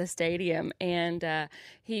number at the stadium, and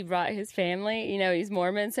he brought his family. You know, he's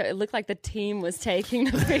Mormon, so it looked like the team was taking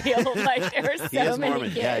the field. Like there were so He is many Mormon.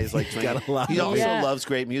 kids. Yeah, he's like got a lot He of- also Yeah. loves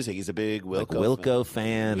great music. He's a big Wilco. Wilco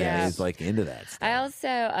fan, Yeah. and he's like into that stuff. I also,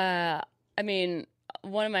 I mean,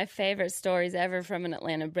 one of my favorite stories ever from an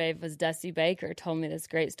Atlanta Brave was Dusty Baker told me this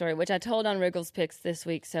great story, which I told on Wriggles Picks this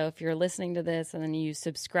week. So if you're listening to this and then you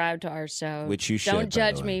subscribe to our show, Which you should, by don't the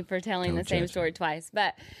judge way. me for telling Don't the same judge story twice.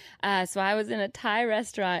 But so I was in a Thai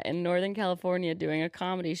restaurant in Northern California doing a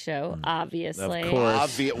comedy show, obviously. Of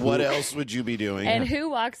course. What else would you be doing? And who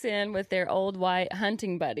walks in with their old white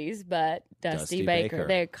hunting buddies but Dusty Dusty Baker? Baker.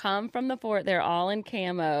 They come from the fort. They're all in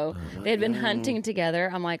camo. They'd been hunting together.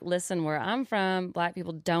 I'm like, listen, where I'm from, black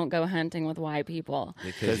people don't go hunting with white people.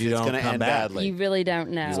 Because you it's don't going to come end back. badly. You really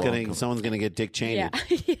don't know. Someone's going to get Dick Cheney. Yeah.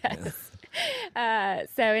 Yes.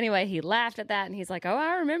 So anyway, he laughed at that, and he's like, "Oh,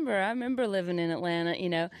 I remember living in Atlanta, you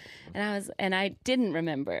know." And I didn't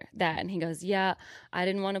remember that. And he goes, "Yeah, I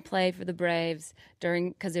didn't want to play for the Braves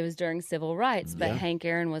because it was during civil rights, but Hank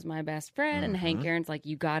Aaron was my best friend, and Hank Aaron's like,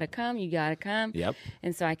 you gotta come. Yep.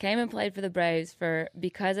 And so I came and played for the Braves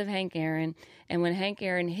because of Hank Aaron. And when Hank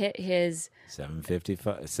Aaron hit his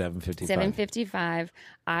 755,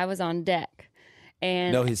 I was on deck.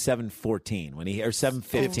 And No, he's 714 or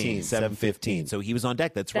 715. 715. So he was on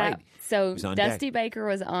deck. That's right. So He was on Dusty deck. Baker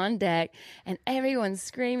was on deck, and everyone's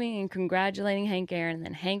screaming and congratulating Hank Aaron. And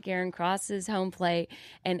then Hank Aaron crosses home plate,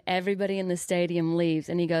 and everybody in the stadium leaves.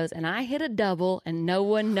 And he goes, and I hit a double, and no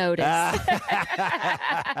one noticed.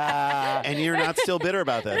 And you're not still bitter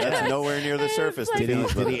about that. That's nowhere near the surface. like-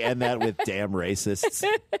 Did he end that with damn racists?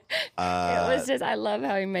 It was just, I love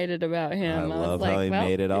how he made it about him. I was love like, how he well,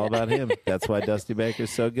 made it all about him. That's why Dusty Baker's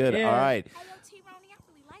so good. Yeah. All right. Hey, yo, T-Ronnie, I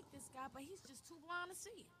really like this guy, but he's just too blind to see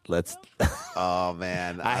it. Let's. Oh,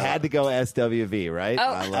 man. I had to go SWV, right? Oh.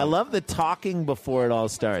 I love the talking before it all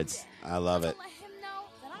starts. I love it. Let him know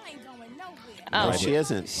that I ain't going nowhere. Oh. No, she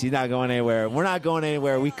isn't. She's not going anywhere. We're not going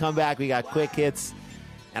anywhere. We come back. We got quick hits.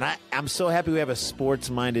 And I'm so happy we have a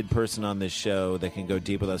sports-minded person on this show that can go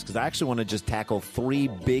deep with us, because I actually want to just tackle 3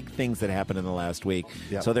 big things that happened in the last week.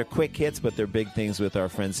 Yep. So they're quick hits, but they're big things with our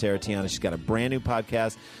friend Sarah Tiana. She's got a brand new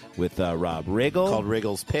podcast with Rob Riggle. Called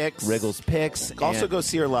Wriggles Picks. Wriggles Picks. Also, And go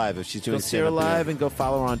see her live if she's doing go see her stand-up live there. and go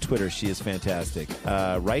follow her on Twitter. She is fantastic.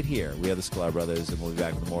 Right here, we are the Sklar Brothers, and we'll be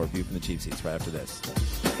back with more review from the Cheap Seats right after this.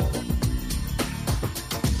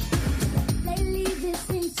 Lately, there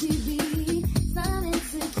seems to be some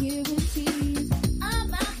insecurities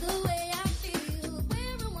about the way I feel, where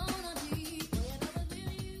I wanna be, wherever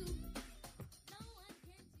with you. No one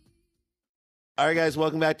can see. All right, guys,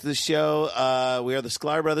 welcome back to the show. We are the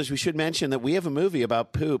Sklar Brothers. We should mention that we have a movie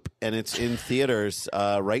about poop, and it's in theaters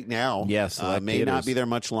right now. Yes, select may not theaters. be there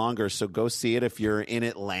much longer, so go see it if you're in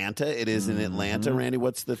Atlanta. It is in Atlanta. Randy,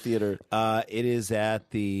 what's the theater? It is at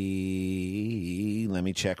the. Let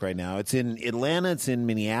me check right now. It's in Atlanta. It's in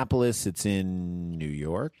Minneapolis. It's in New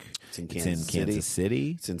York. It's in Kansas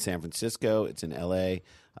City. It's in San Francisco. It's in L.A.,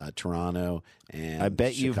 Toronto, and I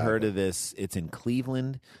bet you've Chicago. heard of this. It's in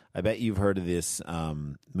Cleveland. I bet you've heard of this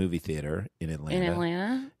movie theater in Atlanta. In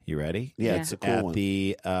Atlanta? You ready? Yeah, it's a cool at one.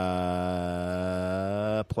 the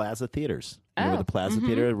Plaza Theaters. Remember Oh, the Plaza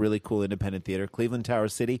Theater? A really cool independent theater. Cleveland, Tower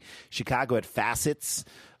City. Chicago at Facets.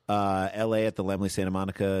 L.A. at the Lemley Santa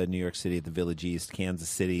Monica, New York City at the Village East, Kansas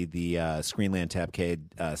City, the Screenland Tapcade,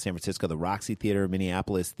 San Francisco, the Roxy Theater,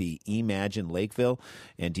 Minneapolis, the Imagine Lakeville,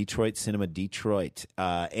 and Detroit Cinema Detroit.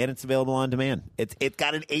 And it's available on demand. It's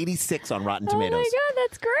got an 86 on Rotten Tomatoes. Oh my God,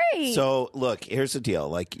 that's great. So, look, here's the deal.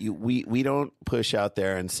 Like, we don't push out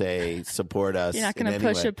there and say, support us. You're not in gonna any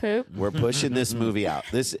push way. a poop? We're pushing this movie out.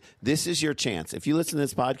 This is your chance. If you listen to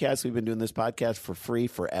this podcast, we've been doing this podcast for free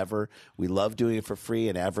forever. We love doing it for free,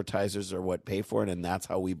 and advertisers are what pay for it, and that's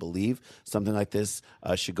how we believe something like this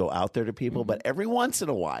should go out there to people. But every once in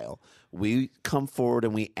a while, we come forward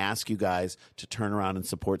and we ask you guys to turn around and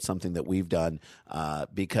support something that we've done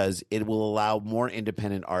because it will allow more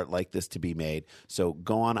independent art like this to be made. So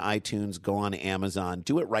go on iTunes, go on Amazon,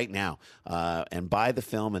 do it right now, and buy the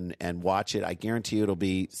film and watch it. I guarantee you it'll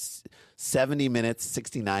be 70 minutes,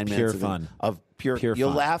 69 minutes Pure of fun. Pure you'll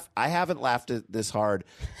fun. laugh. I haven't laughed this hard.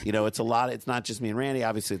 It's a lot. It's not just me and Randy.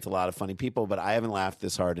 Obviously, it's a lot of funny people, but I haven't laughed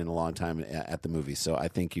this hard in a long time at the movie. So I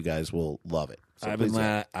think you guys will love it. So please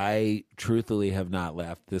do. I truthfully have not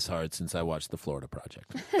laughed this hard since I watched The Florida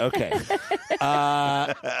Project. Okay.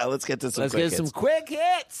 Let's get to some Let's quick get some hits. quick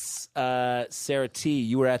hits. Sarah T.,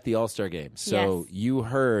 you were at the All-Star game. So Yes. you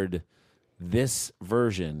heard this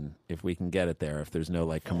version, if we can get it there, if there's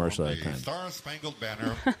no commercial at the time. Star Spangled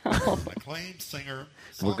Banner, acclaimed singer.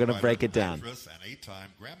 We're gonna songwriter, break it down. actress, and 8-time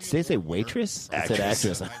Grammy Did they say Award winner, waitress? I said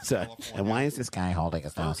actress. Sorry. And why is this guy holding a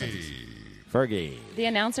thousand? Fergie. The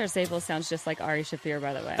announcer Sable sounds just like Ari Shafir,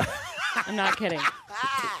 by the way. I'm not kidding.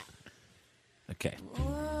 Okay.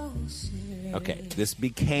 Okay. This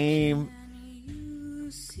became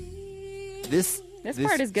this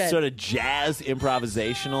part is good. Sort of jazz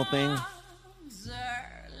improvisational thing.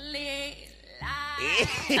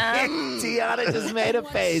 Tiana just made a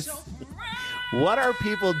face. What are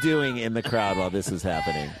people doing in the crowd while this is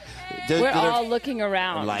happening? We're all looking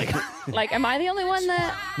around. Like- Like, am I the only one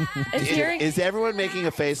that is hearing? Is everyone making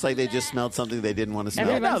a face like they just smelled something they didn't want to smell?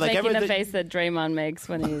 Everyone's making everyone- the face that Draymond makes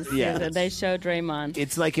when he's Yeah. they show Draymond.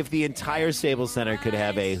 It's like if the entire Staples Center could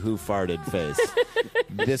have a "who farted" face.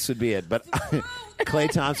 This would be it. But Klay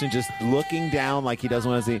Thompson just looking down like he doesn't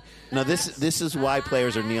want to see. No, this is why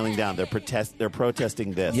players are kneeling down. They're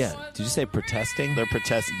protesting this. Yeah. Did you say protesting? They're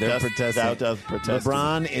protesting. They're protesting. Thou doth protest.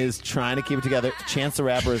 LeBron is trying to keep it together. Chance the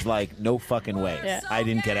Rapper is like, no fucking way. Yeah. I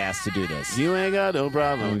didn't get asked to do this. You ain't got no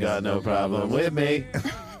problem. Got no problem with me.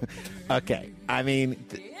 Okay. I mean,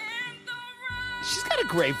 she's got a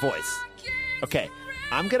great voice. Okay.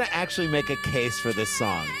 I'm going to actually make a case for this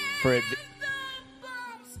song. For it.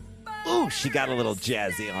 Ooh, she got a little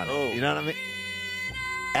jazzy on it. You know what I mean?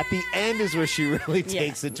 At the end is where she really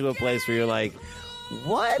takes it to a place where you're like,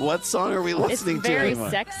 what? What song are we It's listening very to?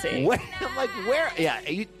 sexy. Where, I'm like, where? Yeah,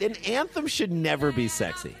 an anthem should never be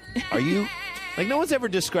sexy. Are you? Like, no one's ever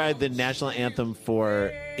described the national anthem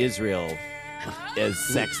for Israel as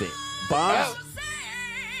sexy. Bombs.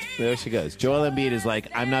 There she goes. Joel Embiid is like,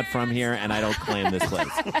 I'm not from here, and I don't claim this place.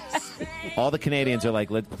 All the Canadians are like,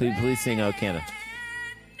 please sing "O Canada."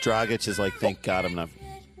 Dragic is like, thank God I'm not.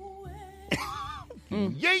 There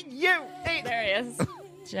he is.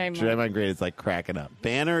 Draymond. Draymond Green is like cracking up.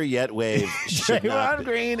 Banner yet wave. should not Draymond be.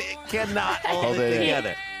 Green cannot hold it it in.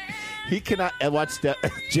 together. He cannot. And watch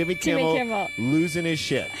Jimmy Kimmel losing his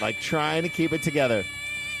shit, like trying to keep it together.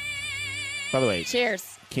 By the way,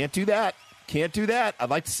 Cheers. can't do that. Can't do that. I'd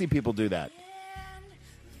like to see people do that.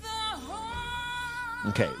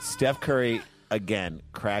 Okay, Steph Curry again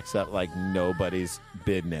cracks up like nobody's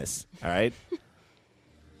business. All right.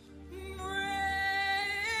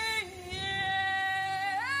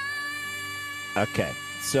 Okay,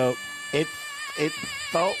 so It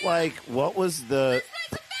felt like what was the?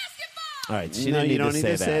 all right, she No, didn't you need don't to need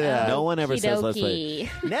say to that. say that. No one ever says let's play.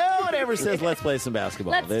 Okey-dokey. No one ever says let's play some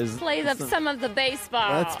basketball. Let's play some of the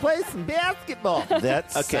baseball. Let's play some basketball. That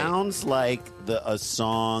Okay. sounds like a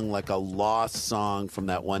song, like a lost song from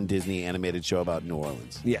that one Disney animated show about New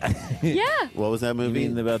Orleans. Yeah. Yeah. What was that You movie?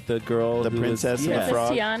 mean about the girl, The who princess was, and the yeah.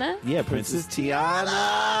 frog? Tiana. Yeah, Princess Princess.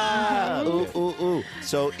 Tiana. Ooh.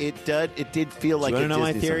 So it did feel like Do you a want to know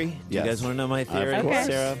my Disney theory? song. Do you guys want to know my theory, Of course.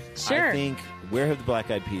 Sarah? Sure. I think where have the Black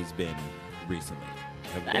Eyed Peas been recently?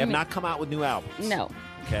 They have mean- not come out with new albums. No.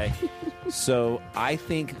 Okay. So I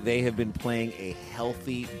think they have been playing a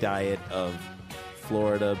healthy diet of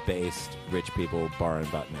Florida-based rich people bar and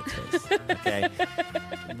bat mitzvahs. Okay.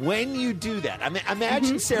 When you do that, I mean,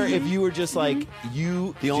 imagine Sarah, if you were just like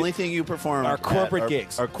you. The only thing you perform are corporate at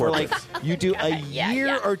gigs. Are For, corporate. like you do a Yeah, year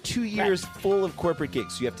yeah. or 2 years full of corporate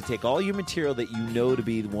gigs. So you have to take all your material that you know to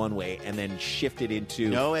be one way and then shift it into.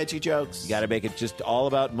 No edgy jokes. You got to make it just all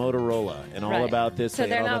about Motorola and all Right. about this. So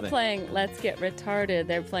and they're all not about that. playing Let's Get Retarded.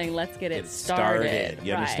 They're playing Let's Get It Started.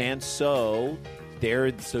 You Right. understand? So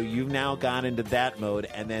you've now gone into that mode,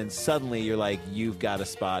 and then suddenly you're like, you've got a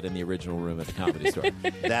spot in the original room at the Comedy Store.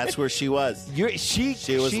 That's where she was. She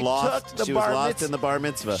was lost. took the She was bar lost mitzvah- in the bar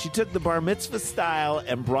mitzvah. She took the bar mitzvah style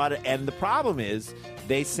and brought it. And the problem is,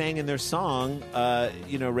 they sang in their song,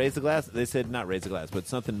 raise the glass. They said not raise the glass, but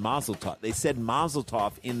something Mazel Tov. They said Mazel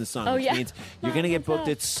Tov in the song, Oh, which yeah. means you're going to get booked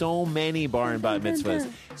Mazel Tov. at so many bar and bat mitzvahs.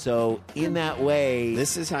 So in that way,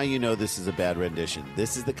 This is how you know this is a bad rendition.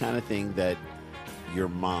 This is the kind of thing that your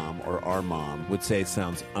mom or our mom would say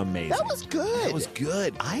sounds amazing. that was good. That was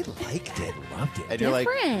good. I liked it. Loved it. And you're like,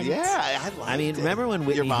 Different. yeah, I liked I mean, it. remember when your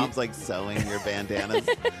Whitney mom's like sewing your bandanas?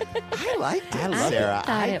 I liked it, I Sarah.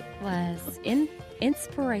 thought it was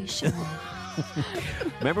inspirational.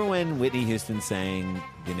 Remember when Whitney Houston sang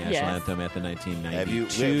the national Yes. anthem at the 1992 Have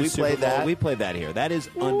you- we Super played Bowl? that? We played that here. That is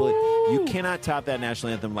unbelievable. You cannot top that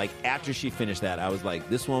national anthem. Like, after she finished that, I was like,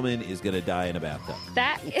 this woman is going to die in a bathtub.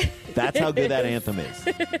 That That's how good that anthem is.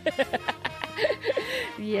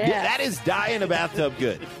 yeah. Yeah, that is die in a bathtub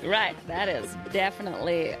good. Right. That is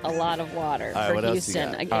definitely a lot of water All right, for what else you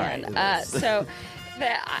Houston got? again. All right. So,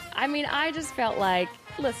 I mean, I just felt like,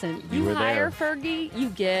 listen, You you were hire there. Fergie, you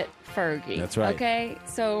get Fergie. That's right. Okay?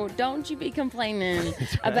 So don't you be complaining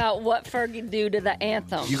about what Fergie do to the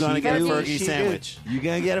anthem. You're going to get a Fergie- Fergie sandwich, You're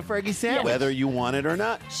going to get a Fergie sandwich. whether you want it or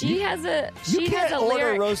not. She has a You she can't has a order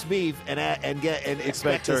lyric. roast beef and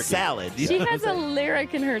expect a turkey. salad. You She know what has I'm a saying?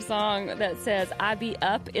 lyric in her song that says, I be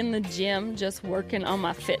up in the gym just working on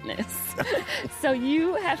my fitness. So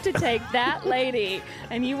you have to take that lady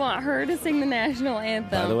and you want her to sing the national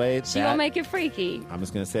anthem. By the way, she that- will make it freaky. I'm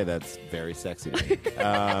just going to say that's very sexy to me.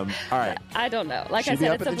 All right. I don't know. Like She'd I be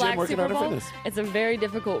said, up it's at a the gym black working Super on her Bowl. fitness. It's a very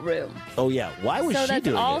difficult room. Oh, yeah. Why was So she that's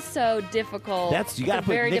doing it? also difficult. That's you It's got a to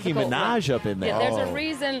put very Nicki difficult Minaj room. up in there. Yeah, there's Oh. a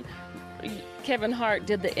reason Kevin Hart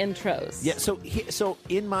did the intros. Yeah, so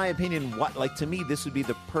in my opinion, to me, this would be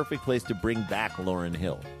the perfect place to bring back Lauryn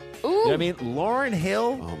Hill. Ooh. You know what I mean? Lauryn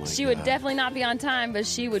Hill. Oh my She God. would definitely not be on time, but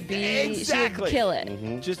she would be. Exactly. She would kill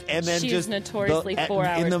it. Just and then She's just notoriously 4 in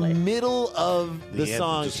hours the late. middle of the anthem,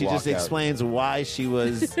 song, just she walk just out. explains why she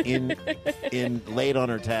was in late on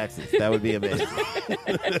her taxes. That would be amazing.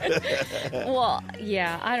 Well,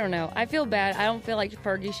 yeah, I don't know. I feel bad. I don't feel like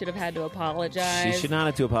Fergie should have had to apologize. She should not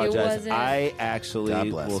have to apologize. wasn't- I actually God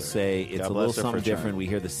bless will her. say it's God a little bless her for something different. trying. We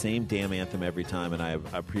hear the same damn anthem every time, and I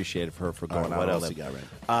appreciate her for going right, out. what on else them. you got,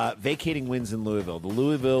 Ray? Vacating wins in Louisville. The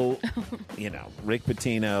Louisville, Rick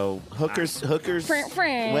Pitino. Hookers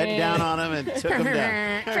Went down on him and took him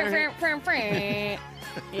down.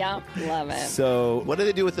 Yeah, love it. So What do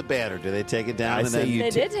they do with the banner? Do they take it down? I and say then you They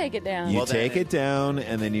ta- did take it down. You Well, then- take it down,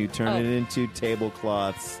 and then you turn Oh. it into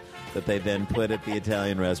tablecloths that they then put at the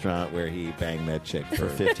Italian restaurant where he banged that chick for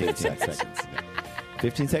 15 seconds.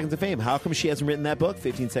 15 Seconds of Fame. How come she hasn't written that book,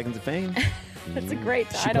 15 Seconds of Fame? That's a great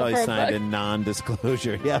She title probably for a signed book. a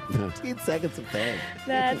non-disclosure. Yeah, 15 Seconds of Fame.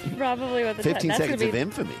 That's probably what the 15 that's seconds gonna of be,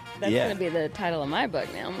 infamy. That's Yeah. going to be the title of my book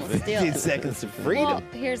now. I'm gonna steal 15 it. Seconds of Freedom. Well,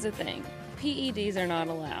 here's the thing. PEDs are not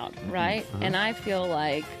allowed, right? And I feel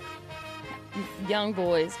like young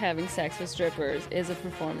boys having sex with strippers is a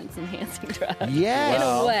performance-enhancing drug. Yeah. In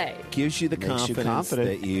a way. Gives you the Makes you confidence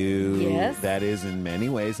confident. that you Yes. that is in many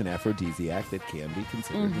ways an aphrodisiac that can be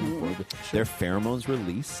considered Their pheromones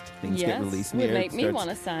released. Things Yes. get released in the Would air. make It me starts- want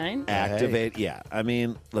to sign. activate. Yeah, I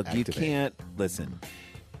mean, look, you Activate. can't listen.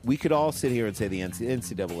 We could all sit here and say the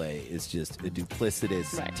NCAA is just a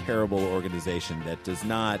duplicitous, Right. terrible organization that does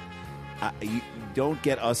not. You don't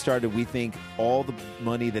get us started. We think all the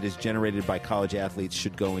money that is generated by college athletes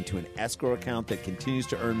should go into an escrow account that continues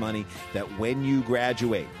to earn money. That when you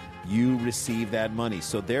graduate, you receive that money.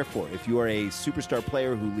 So therefore, if you are a superstar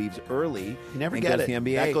player who leaves early, You never and get goes it. to the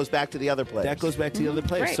NBA, That goes back to the other players. that goes back to the other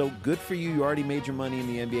players. Right. So good for you. You already made your money in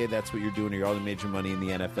the NBA. That's what you're doing. You already made your money in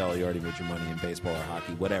the NFL. You already made your money in baseball or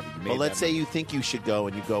hockey, whatever. You made But let's that say money. you think you should go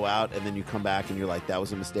and you go out and then you come back and you're like, that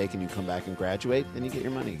was a mistake, and you come back and graduate, then you get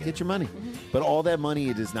your money again. Get your money. But all that money,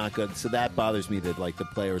 it is not good. So that bothers me that like the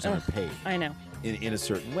players aren't paid I know. in a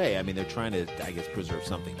certain way. I mean, they're trying to, I guess, preserve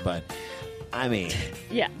something. But I mean,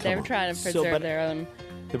 Yeah, they're on. trying to So, preserve but- their own.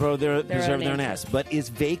 they're preserving their own interest. ass. But is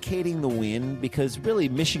vacating the win because really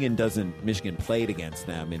Michigan played against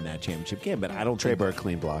them in that championship game. But I don't Trey think Burke,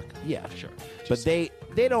 clean block. Yeah, sure. But they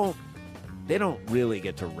don't really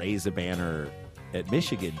get to raise a banner at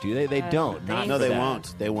Michigan, do they? They don't. Not No, for they that.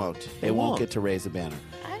 won't. They won't. They won't. won't get to raise a banner.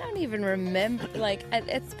 I don't even remember. Like,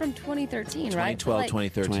 it's from 2013, right? 2012, Like,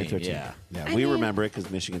 2013. 2013. Yeah. Yeah, I we mean- remember it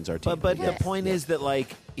because Michigan's our team. But Yes. the point is that,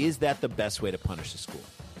 like, is that the best way to punish a school?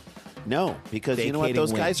 No, because you know what? Vacating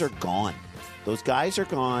Those guys are wins. gone. Those guys are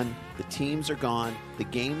gone. The teams are gone. The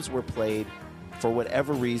games were played. For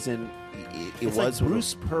whatever reason, it It's was like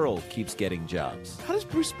Bruce Pearl keeps getting jobs. How does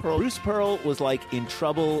Bruce Pearl? Bruce Pearl was like in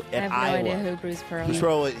trouble I at have no Iowa. idea who Bruce Pearl Bruce is.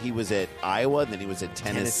 Pearl, he was at Iowa, and then he was at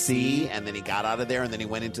Tennessee, Tennessee. and then he got out of there, and then he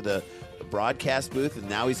went into the broadcast booth, and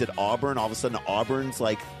now he's at Auburn. All of a sudden, Auburn's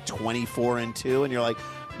like 24-2, and you're like,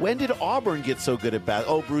 When did Auburn get so good at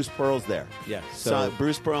basketball? Oh, Bruce Pearl's there. Yeah, So, so-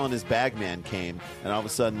 Bruce Pearl and his bagman came, and all of a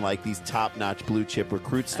sudden, like these top-notch blue-chip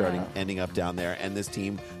recruits ending up down there, and this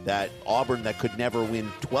team that Auburn that could never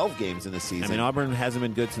win 12 games in the I season. mean, Auburn hasn't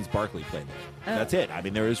been good since Barkley played there. That's it. I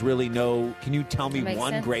mean, there is really no. Can you tell me Makes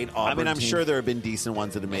one sense. great Auburn? I mean, I'm team? sure there have been decent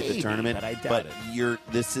ones that have made the Maybe, tournament, but I doubt it.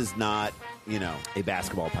 This is not, a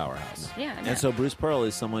basketball powerhouse. Yeah, I know. And so Bruce Pearl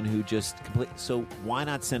is someone who just so why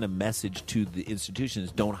not send a message to the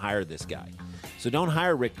institutions? Don't hire this guy. So don't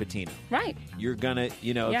hire Rick Pitino. Right. You're gonna,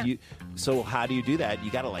 Yeah. if you. So how do you do that?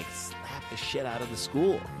 You got to like slap the shit out of the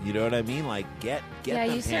school. You know what I mean? Like get. Yeah,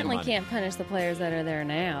 them you certainly hand money. can't punish the players that are there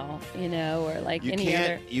now, or like any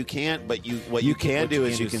other. You can't, but what You you can- can what do you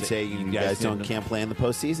is can you do can is say say, you you guys guys can't play in the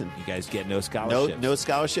postseason. You guys get no No, scholarships. no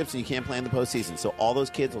scholarships, and you can't play in the postseason. So all those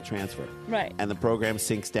kids will transfer. Right. And the program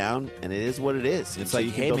sinks down, and it is what it is. It's So like,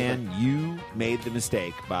 you can hey, build man, you made the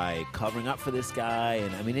mistake by covering up for this guy.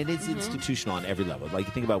 And I mean, it is institutional on every level. Like,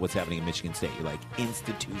 you think about what's happening in Michigan State. You're like,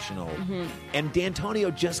 institutional. And D'Antonio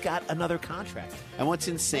just got another contract. And what's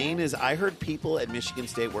insane is I heard people at Michigan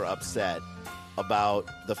State were upset about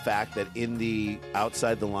the fact that in the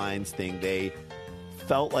outside the lines thing, they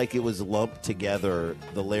felt like it was lumped together,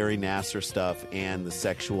 the Larry Nassar stuff and the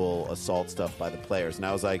sexual assault stuff by the players. And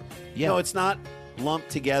I was like, no, it's not lumped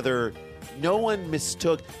together. No one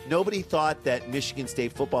mistook. Nobody thought that Michigan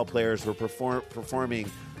State football players were performing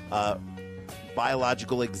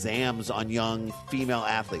biological exams on young female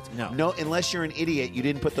athletes. No, unless you're an idiot, you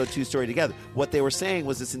didn't put those two stories together. What they were saying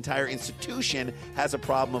was this entire institution has a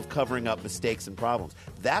problem of covering up mistakes and problems.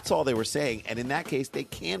 That's all they were saying, and in that case, they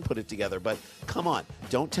can put it together. But come on,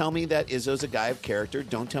 don't tell me that Izzo's a guy of character.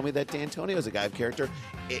 Don't tell me that D'Antonio's a guy of character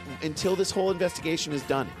until this whole investigation is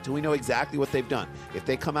done, until we know exactly what they've done. If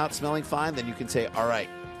they come out smelling fine, then you can say, all right,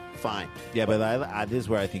 fine. Yeah, but this is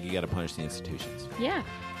where I think you got to punish the institutions. Yeah.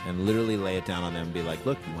 And literally lay it down on them and be like,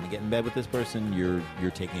 look, you want to get in bed with this person, you're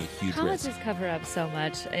taking a huge risk. Colleges cover up so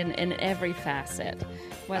much in every facet.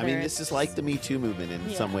 I mean, this is like the Me Too movement in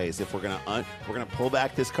some ways. If we're gonna pull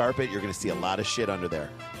back this carpet, you're gonna see a lot of shit under there.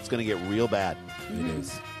 It's gonna get real bad.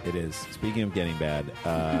 It is. Speaking of getting bad,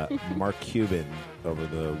 Mark Cuban over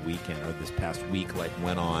the weekend or this past week,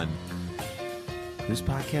 went on whose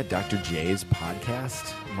podcast? Dr. J's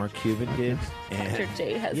podcast. Mark Cuban did. And Dr.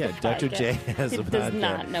 J has a Dr. podcast. J has He a does podcast.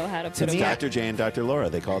 not know how to put It's a Dr. J and Dr. Laura.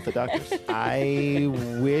 They call it the doctors. I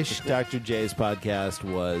wish Dr. J's podcast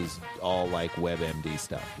was all like WebMD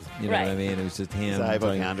stuff. You know what I Right. mean? It was just him. He's a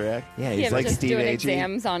hypochondriac. Yeah, Yeah, he's but like just Steve doing Agee.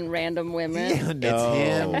 exams on random women. Yeah,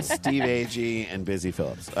 no. It's him, Steve Agee, and Busy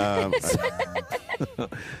Phillips.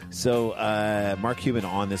 So Mark Cuban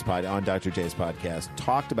on this on Dr. J's podcast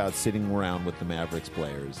talked about sitting around with the Mavericks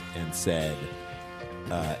players and said,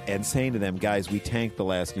 and saying to them, guys, we tanked the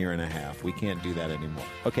last year and a half. We can't do that anymore.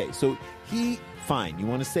 Okay, so fine. You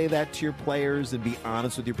want to say that to your players and be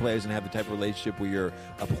honest with your players and have the type of relationship where you're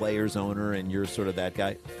a player's owner and you're sort of that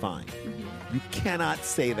guy? Fine. You cannot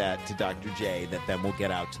say that to Dr. J that then will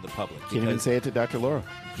get out to the public. Can't even because- say it to Dr. Laura.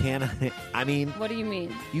 I mean, What do you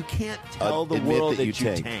mean? you can't tell the Admit world that that you you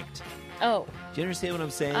tanked. tanked. Oh, Do you understand what I'm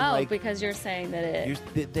saying? oh, Like, because you're saying that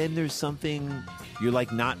it. then there's something you're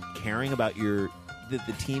like not caring about that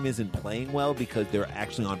the team isn't playing well because they're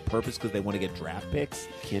actually on purpose because they want to get draft picks.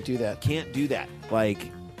 Can't do that. Can't do that.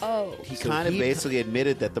 Like Oh, He So kind of he- basically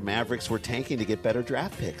admitted that the Mavericks were tanking to get better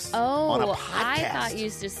draft picks. oh, on a I podcast. thought you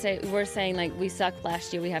just say we're saying like we sucked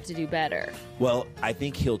last year. We have to do better. Well, I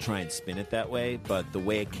think he'll try and spin it that way, but the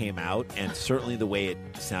way it came out, and certainly the way it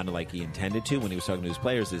sounded like he intended to when he was talking to his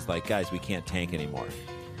players, is like, guys, we can't tank anymore.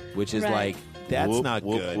 Which is Right. like, that's Whoop, not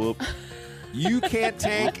whoop, good. whoop. You can't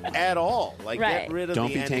tank at all. Like, Right. get rid of Don't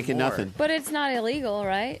the be tanking anymore. nothing. But it's not illegal,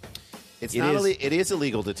 right? It's It not. is. It is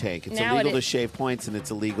illegal to tank. It's Now illegal it to is. shave points, and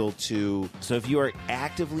it's illegal to. So if you are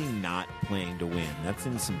actively not playing to win, that's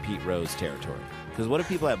in some Pete Rose territory. Because what if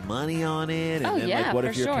people have money on it? And Oh, then, yeah, like, what for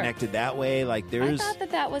if you're sure. connected that way? Like, I there's. thought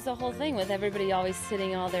that was the whole thing with everybody always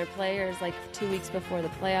sitting all their players like 2 weeks before the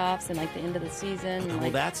playoffs and like the end of the season. And, Well,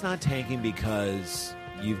 like, that's not tanking because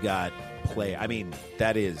you've got play. I mean,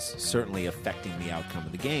 that is certainly affecting the outcome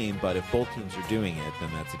of the game, but if both teams are doing it,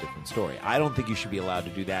 then that's a different story. I don't think you should be allowed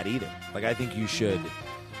to do that either. Like, I think you should.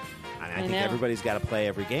 I think know. everybody's got to play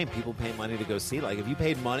every game. People pay money to go see. Like, if you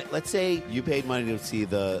paid money, let's say You paid money to see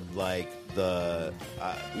the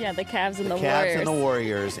yeah, the Cavs and the Cavs Warriors. and the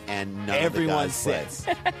Warriors, and none everyone of the guys sits.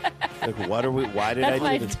 play. Like, what are we? Why did That's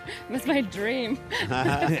I do this? that's my dream.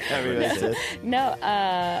 Everybody sits. No,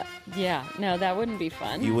 yeah, no, that wouldn't be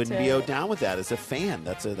fun. You wouldn't to- be down with that as a fan.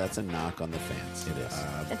 That's a knock on the fans. It is.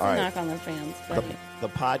 It's all a right. knock on the fans, but The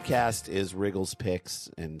podcast is Wriggles Picks,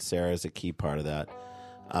 and Sarah's a key part of that.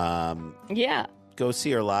 Yeah. Go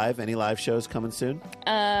see her live. Any live shows coming soon?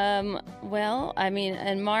 Well, I mean,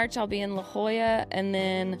 in March I'll be in La Jolla, and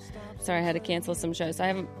then, sorry, I had to cancel some shows. So I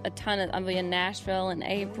have a ton of. I'll be in Nashville in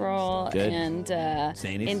April, Good. and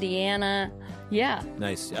Zanies? Indiana. Yeah,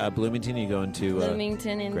 Nice. Bloomington, you going to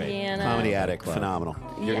Bloomington, great. Indiana. Comedy Attic. Phenomenal.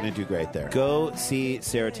 You're Yeah. going to do great there. Go see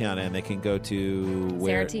Sarah Tiana, and they can go to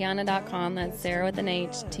where? SarahTiana.com. That's Sarah with an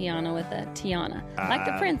H, Tiana with a Tiana, like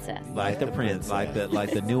the princess. Like the prince, like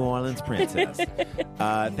the New Orleans princess.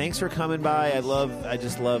 Thanks for coming by. I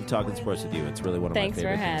just love talking sports with you. It's really one of Thanks my for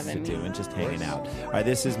favorite things to having do, me. and just hanging out. All right,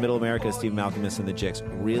 this is Middle America. Steve Malcolmus and the Jicks.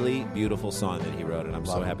 Really beautiful song that he wrote, and I'm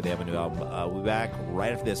so happy they have a new album. We'll be back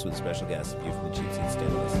right after this with a special guest. View from the Cheap Seats. Stay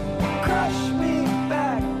with us. Crush me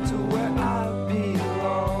back to where I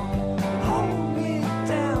belong. Hold me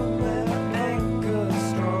down, let anchor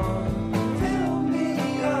strong. Fill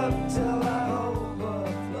me up till I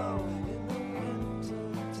overflow. In the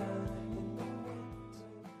wintertime,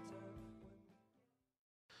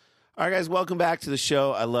 All right, guys, welcome back to the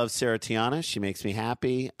show. I love Sarah Tiana. She makes me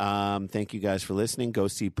happy. Thank you guys for listening. Go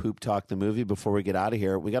see Poop Talk the movie. Before we get out of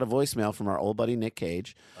here, we got a voicemail from our old buddy Nick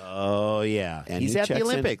Cage. Oh yeah, And he's he at the checks in-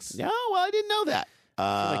 Olympics. Yeah, well, I didn't know that.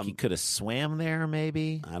 I feel like he could have swam there,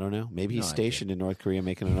 maybe. I don't know. Maybe he's No idea. stationed in North Korea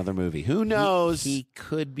making another movie. Who knows? He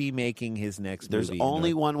could be making his next There's movie.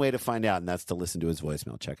 only one way to find out, and that's to listen to his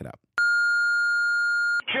voicemail. Check it out.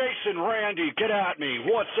 Jason, Randy, get at me.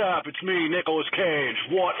 What's up? It's me, Nicolas Cage.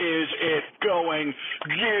 What is it going?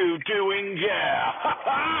 You doing? Yeah. Ha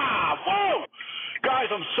ha! Whoa! Guys,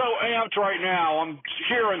 I'm so amped right now. I'm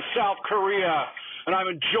here in South Korea, and I'm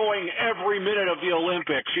enjoying every minute of the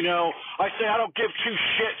Olympics. You know, I say I don't give two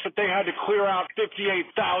shits that they had to clear out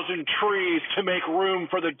 58,000 trees to make room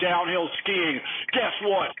for the downhill skiing. Guess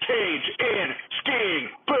what? Cage in, skiing,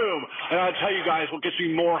 boom. And I'll tell you guys what gets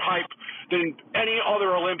me more hype than any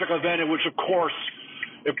other Olympic event, in which, of course,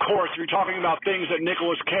 if you're talking about things that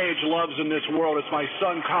Nicolas Cage loves in this world, it's my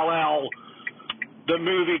son Kal-El, the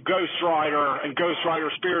movie Ghost Rider and Ghost Rider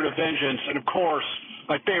Spirit of Vengeance, and of course,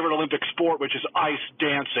 my favorite Olympic sport, which is ice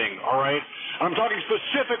dancing, all right? And I'm talking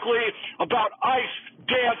specifically about ice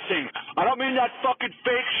dancing. I don't mean that fucking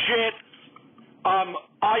fake shit,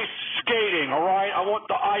 ice skating, all right? I want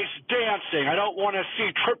the ice dancing. I don't want to see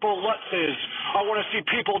triple lutzes. I want to see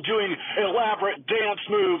people doing elaborate dance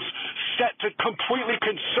moves set to completely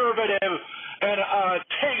conservative and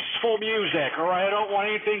tasteful music, all right? I don't want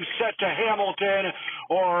anything set to Hamilton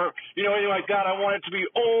or, anything like that. I want it to be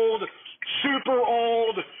old, super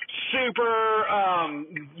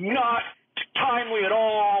not timely at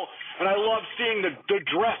all. And I love seeing the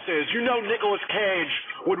dresses. Nicolas Cage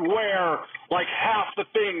would wear like half the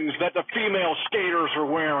things that the female skaters are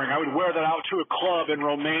wearing. I would wear that out to a club in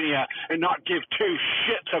Romania and not give two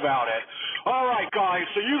shits about it. All right, guys.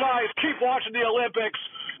 So you guys keep watching the Olympics.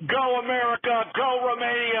 Go America, go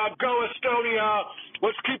Romania, go Estonia.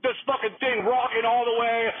 Let's keep this fucking thing rocking all the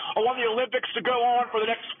way. I want the Olympics to go on for the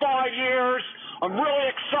next 5 years. I'm really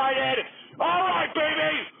excited. All right,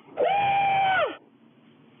 baby. Woo!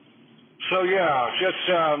 So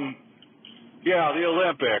the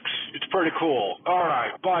Olympics. It's pretty cool. All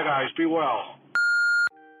right, bye guys. Be well.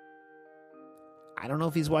 I don't know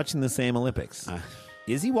if he's watching the same Olympics.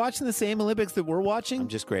 Is he watching the same Olympics that we're watching? I'm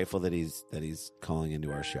just grateful that he's calling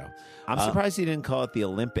into our show. I'm surprised he didn't call it the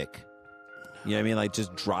Olympic. You know what I mean? Like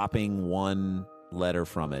just dropping one letter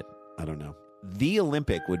from it. I don't know. The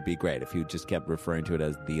Olympic would be great if you just kept referring to it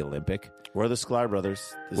as the Olympic. We're the Sklar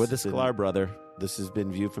Brothers. We're the Sklar Brother. This has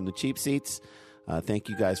been View from the Cheap Seats. Thank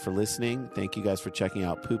you guys for listening. Thank you guys for checking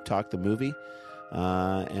out Poop Talk the movie.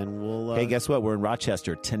 And we'll... Hey, guess what? We're in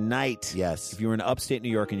Rochester tonight. Yes. If you're in upstate New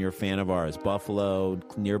York and you're a fan of ours, Buffalo,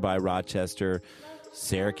 nearby Rochester,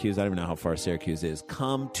 Syracuse, I don't even know how far Syracuse is,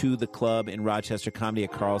 come to the club in Rochester, Comedy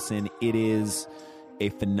at Carlson. It is a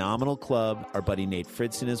phenomenal club. Our buddy Nate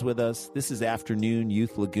Fridson is with us. This is Afternoon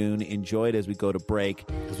Youth Lagoon. Enjoy it as we go to break.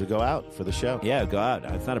 As we go out for the show. Yeah, go out.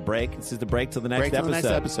 It's not a break. This is the break till the next Break till the next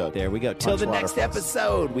episode. There we go. Till Punch the next Waterfalls.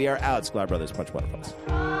 episode. We are out. Sklar Brothers, Punch Waterfalls.